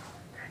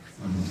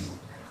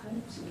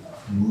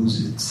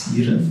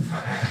musizieren?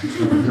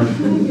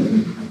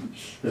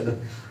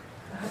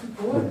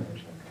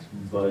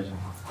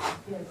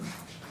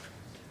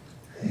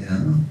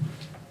 Yeah.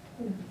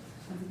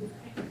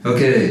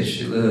 Okay,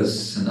 Srila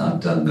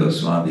Sanatana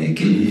Goswami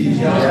ki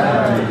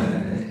jai,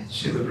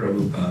 Srila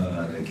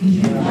Prabhupada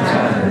ki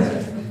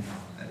jai.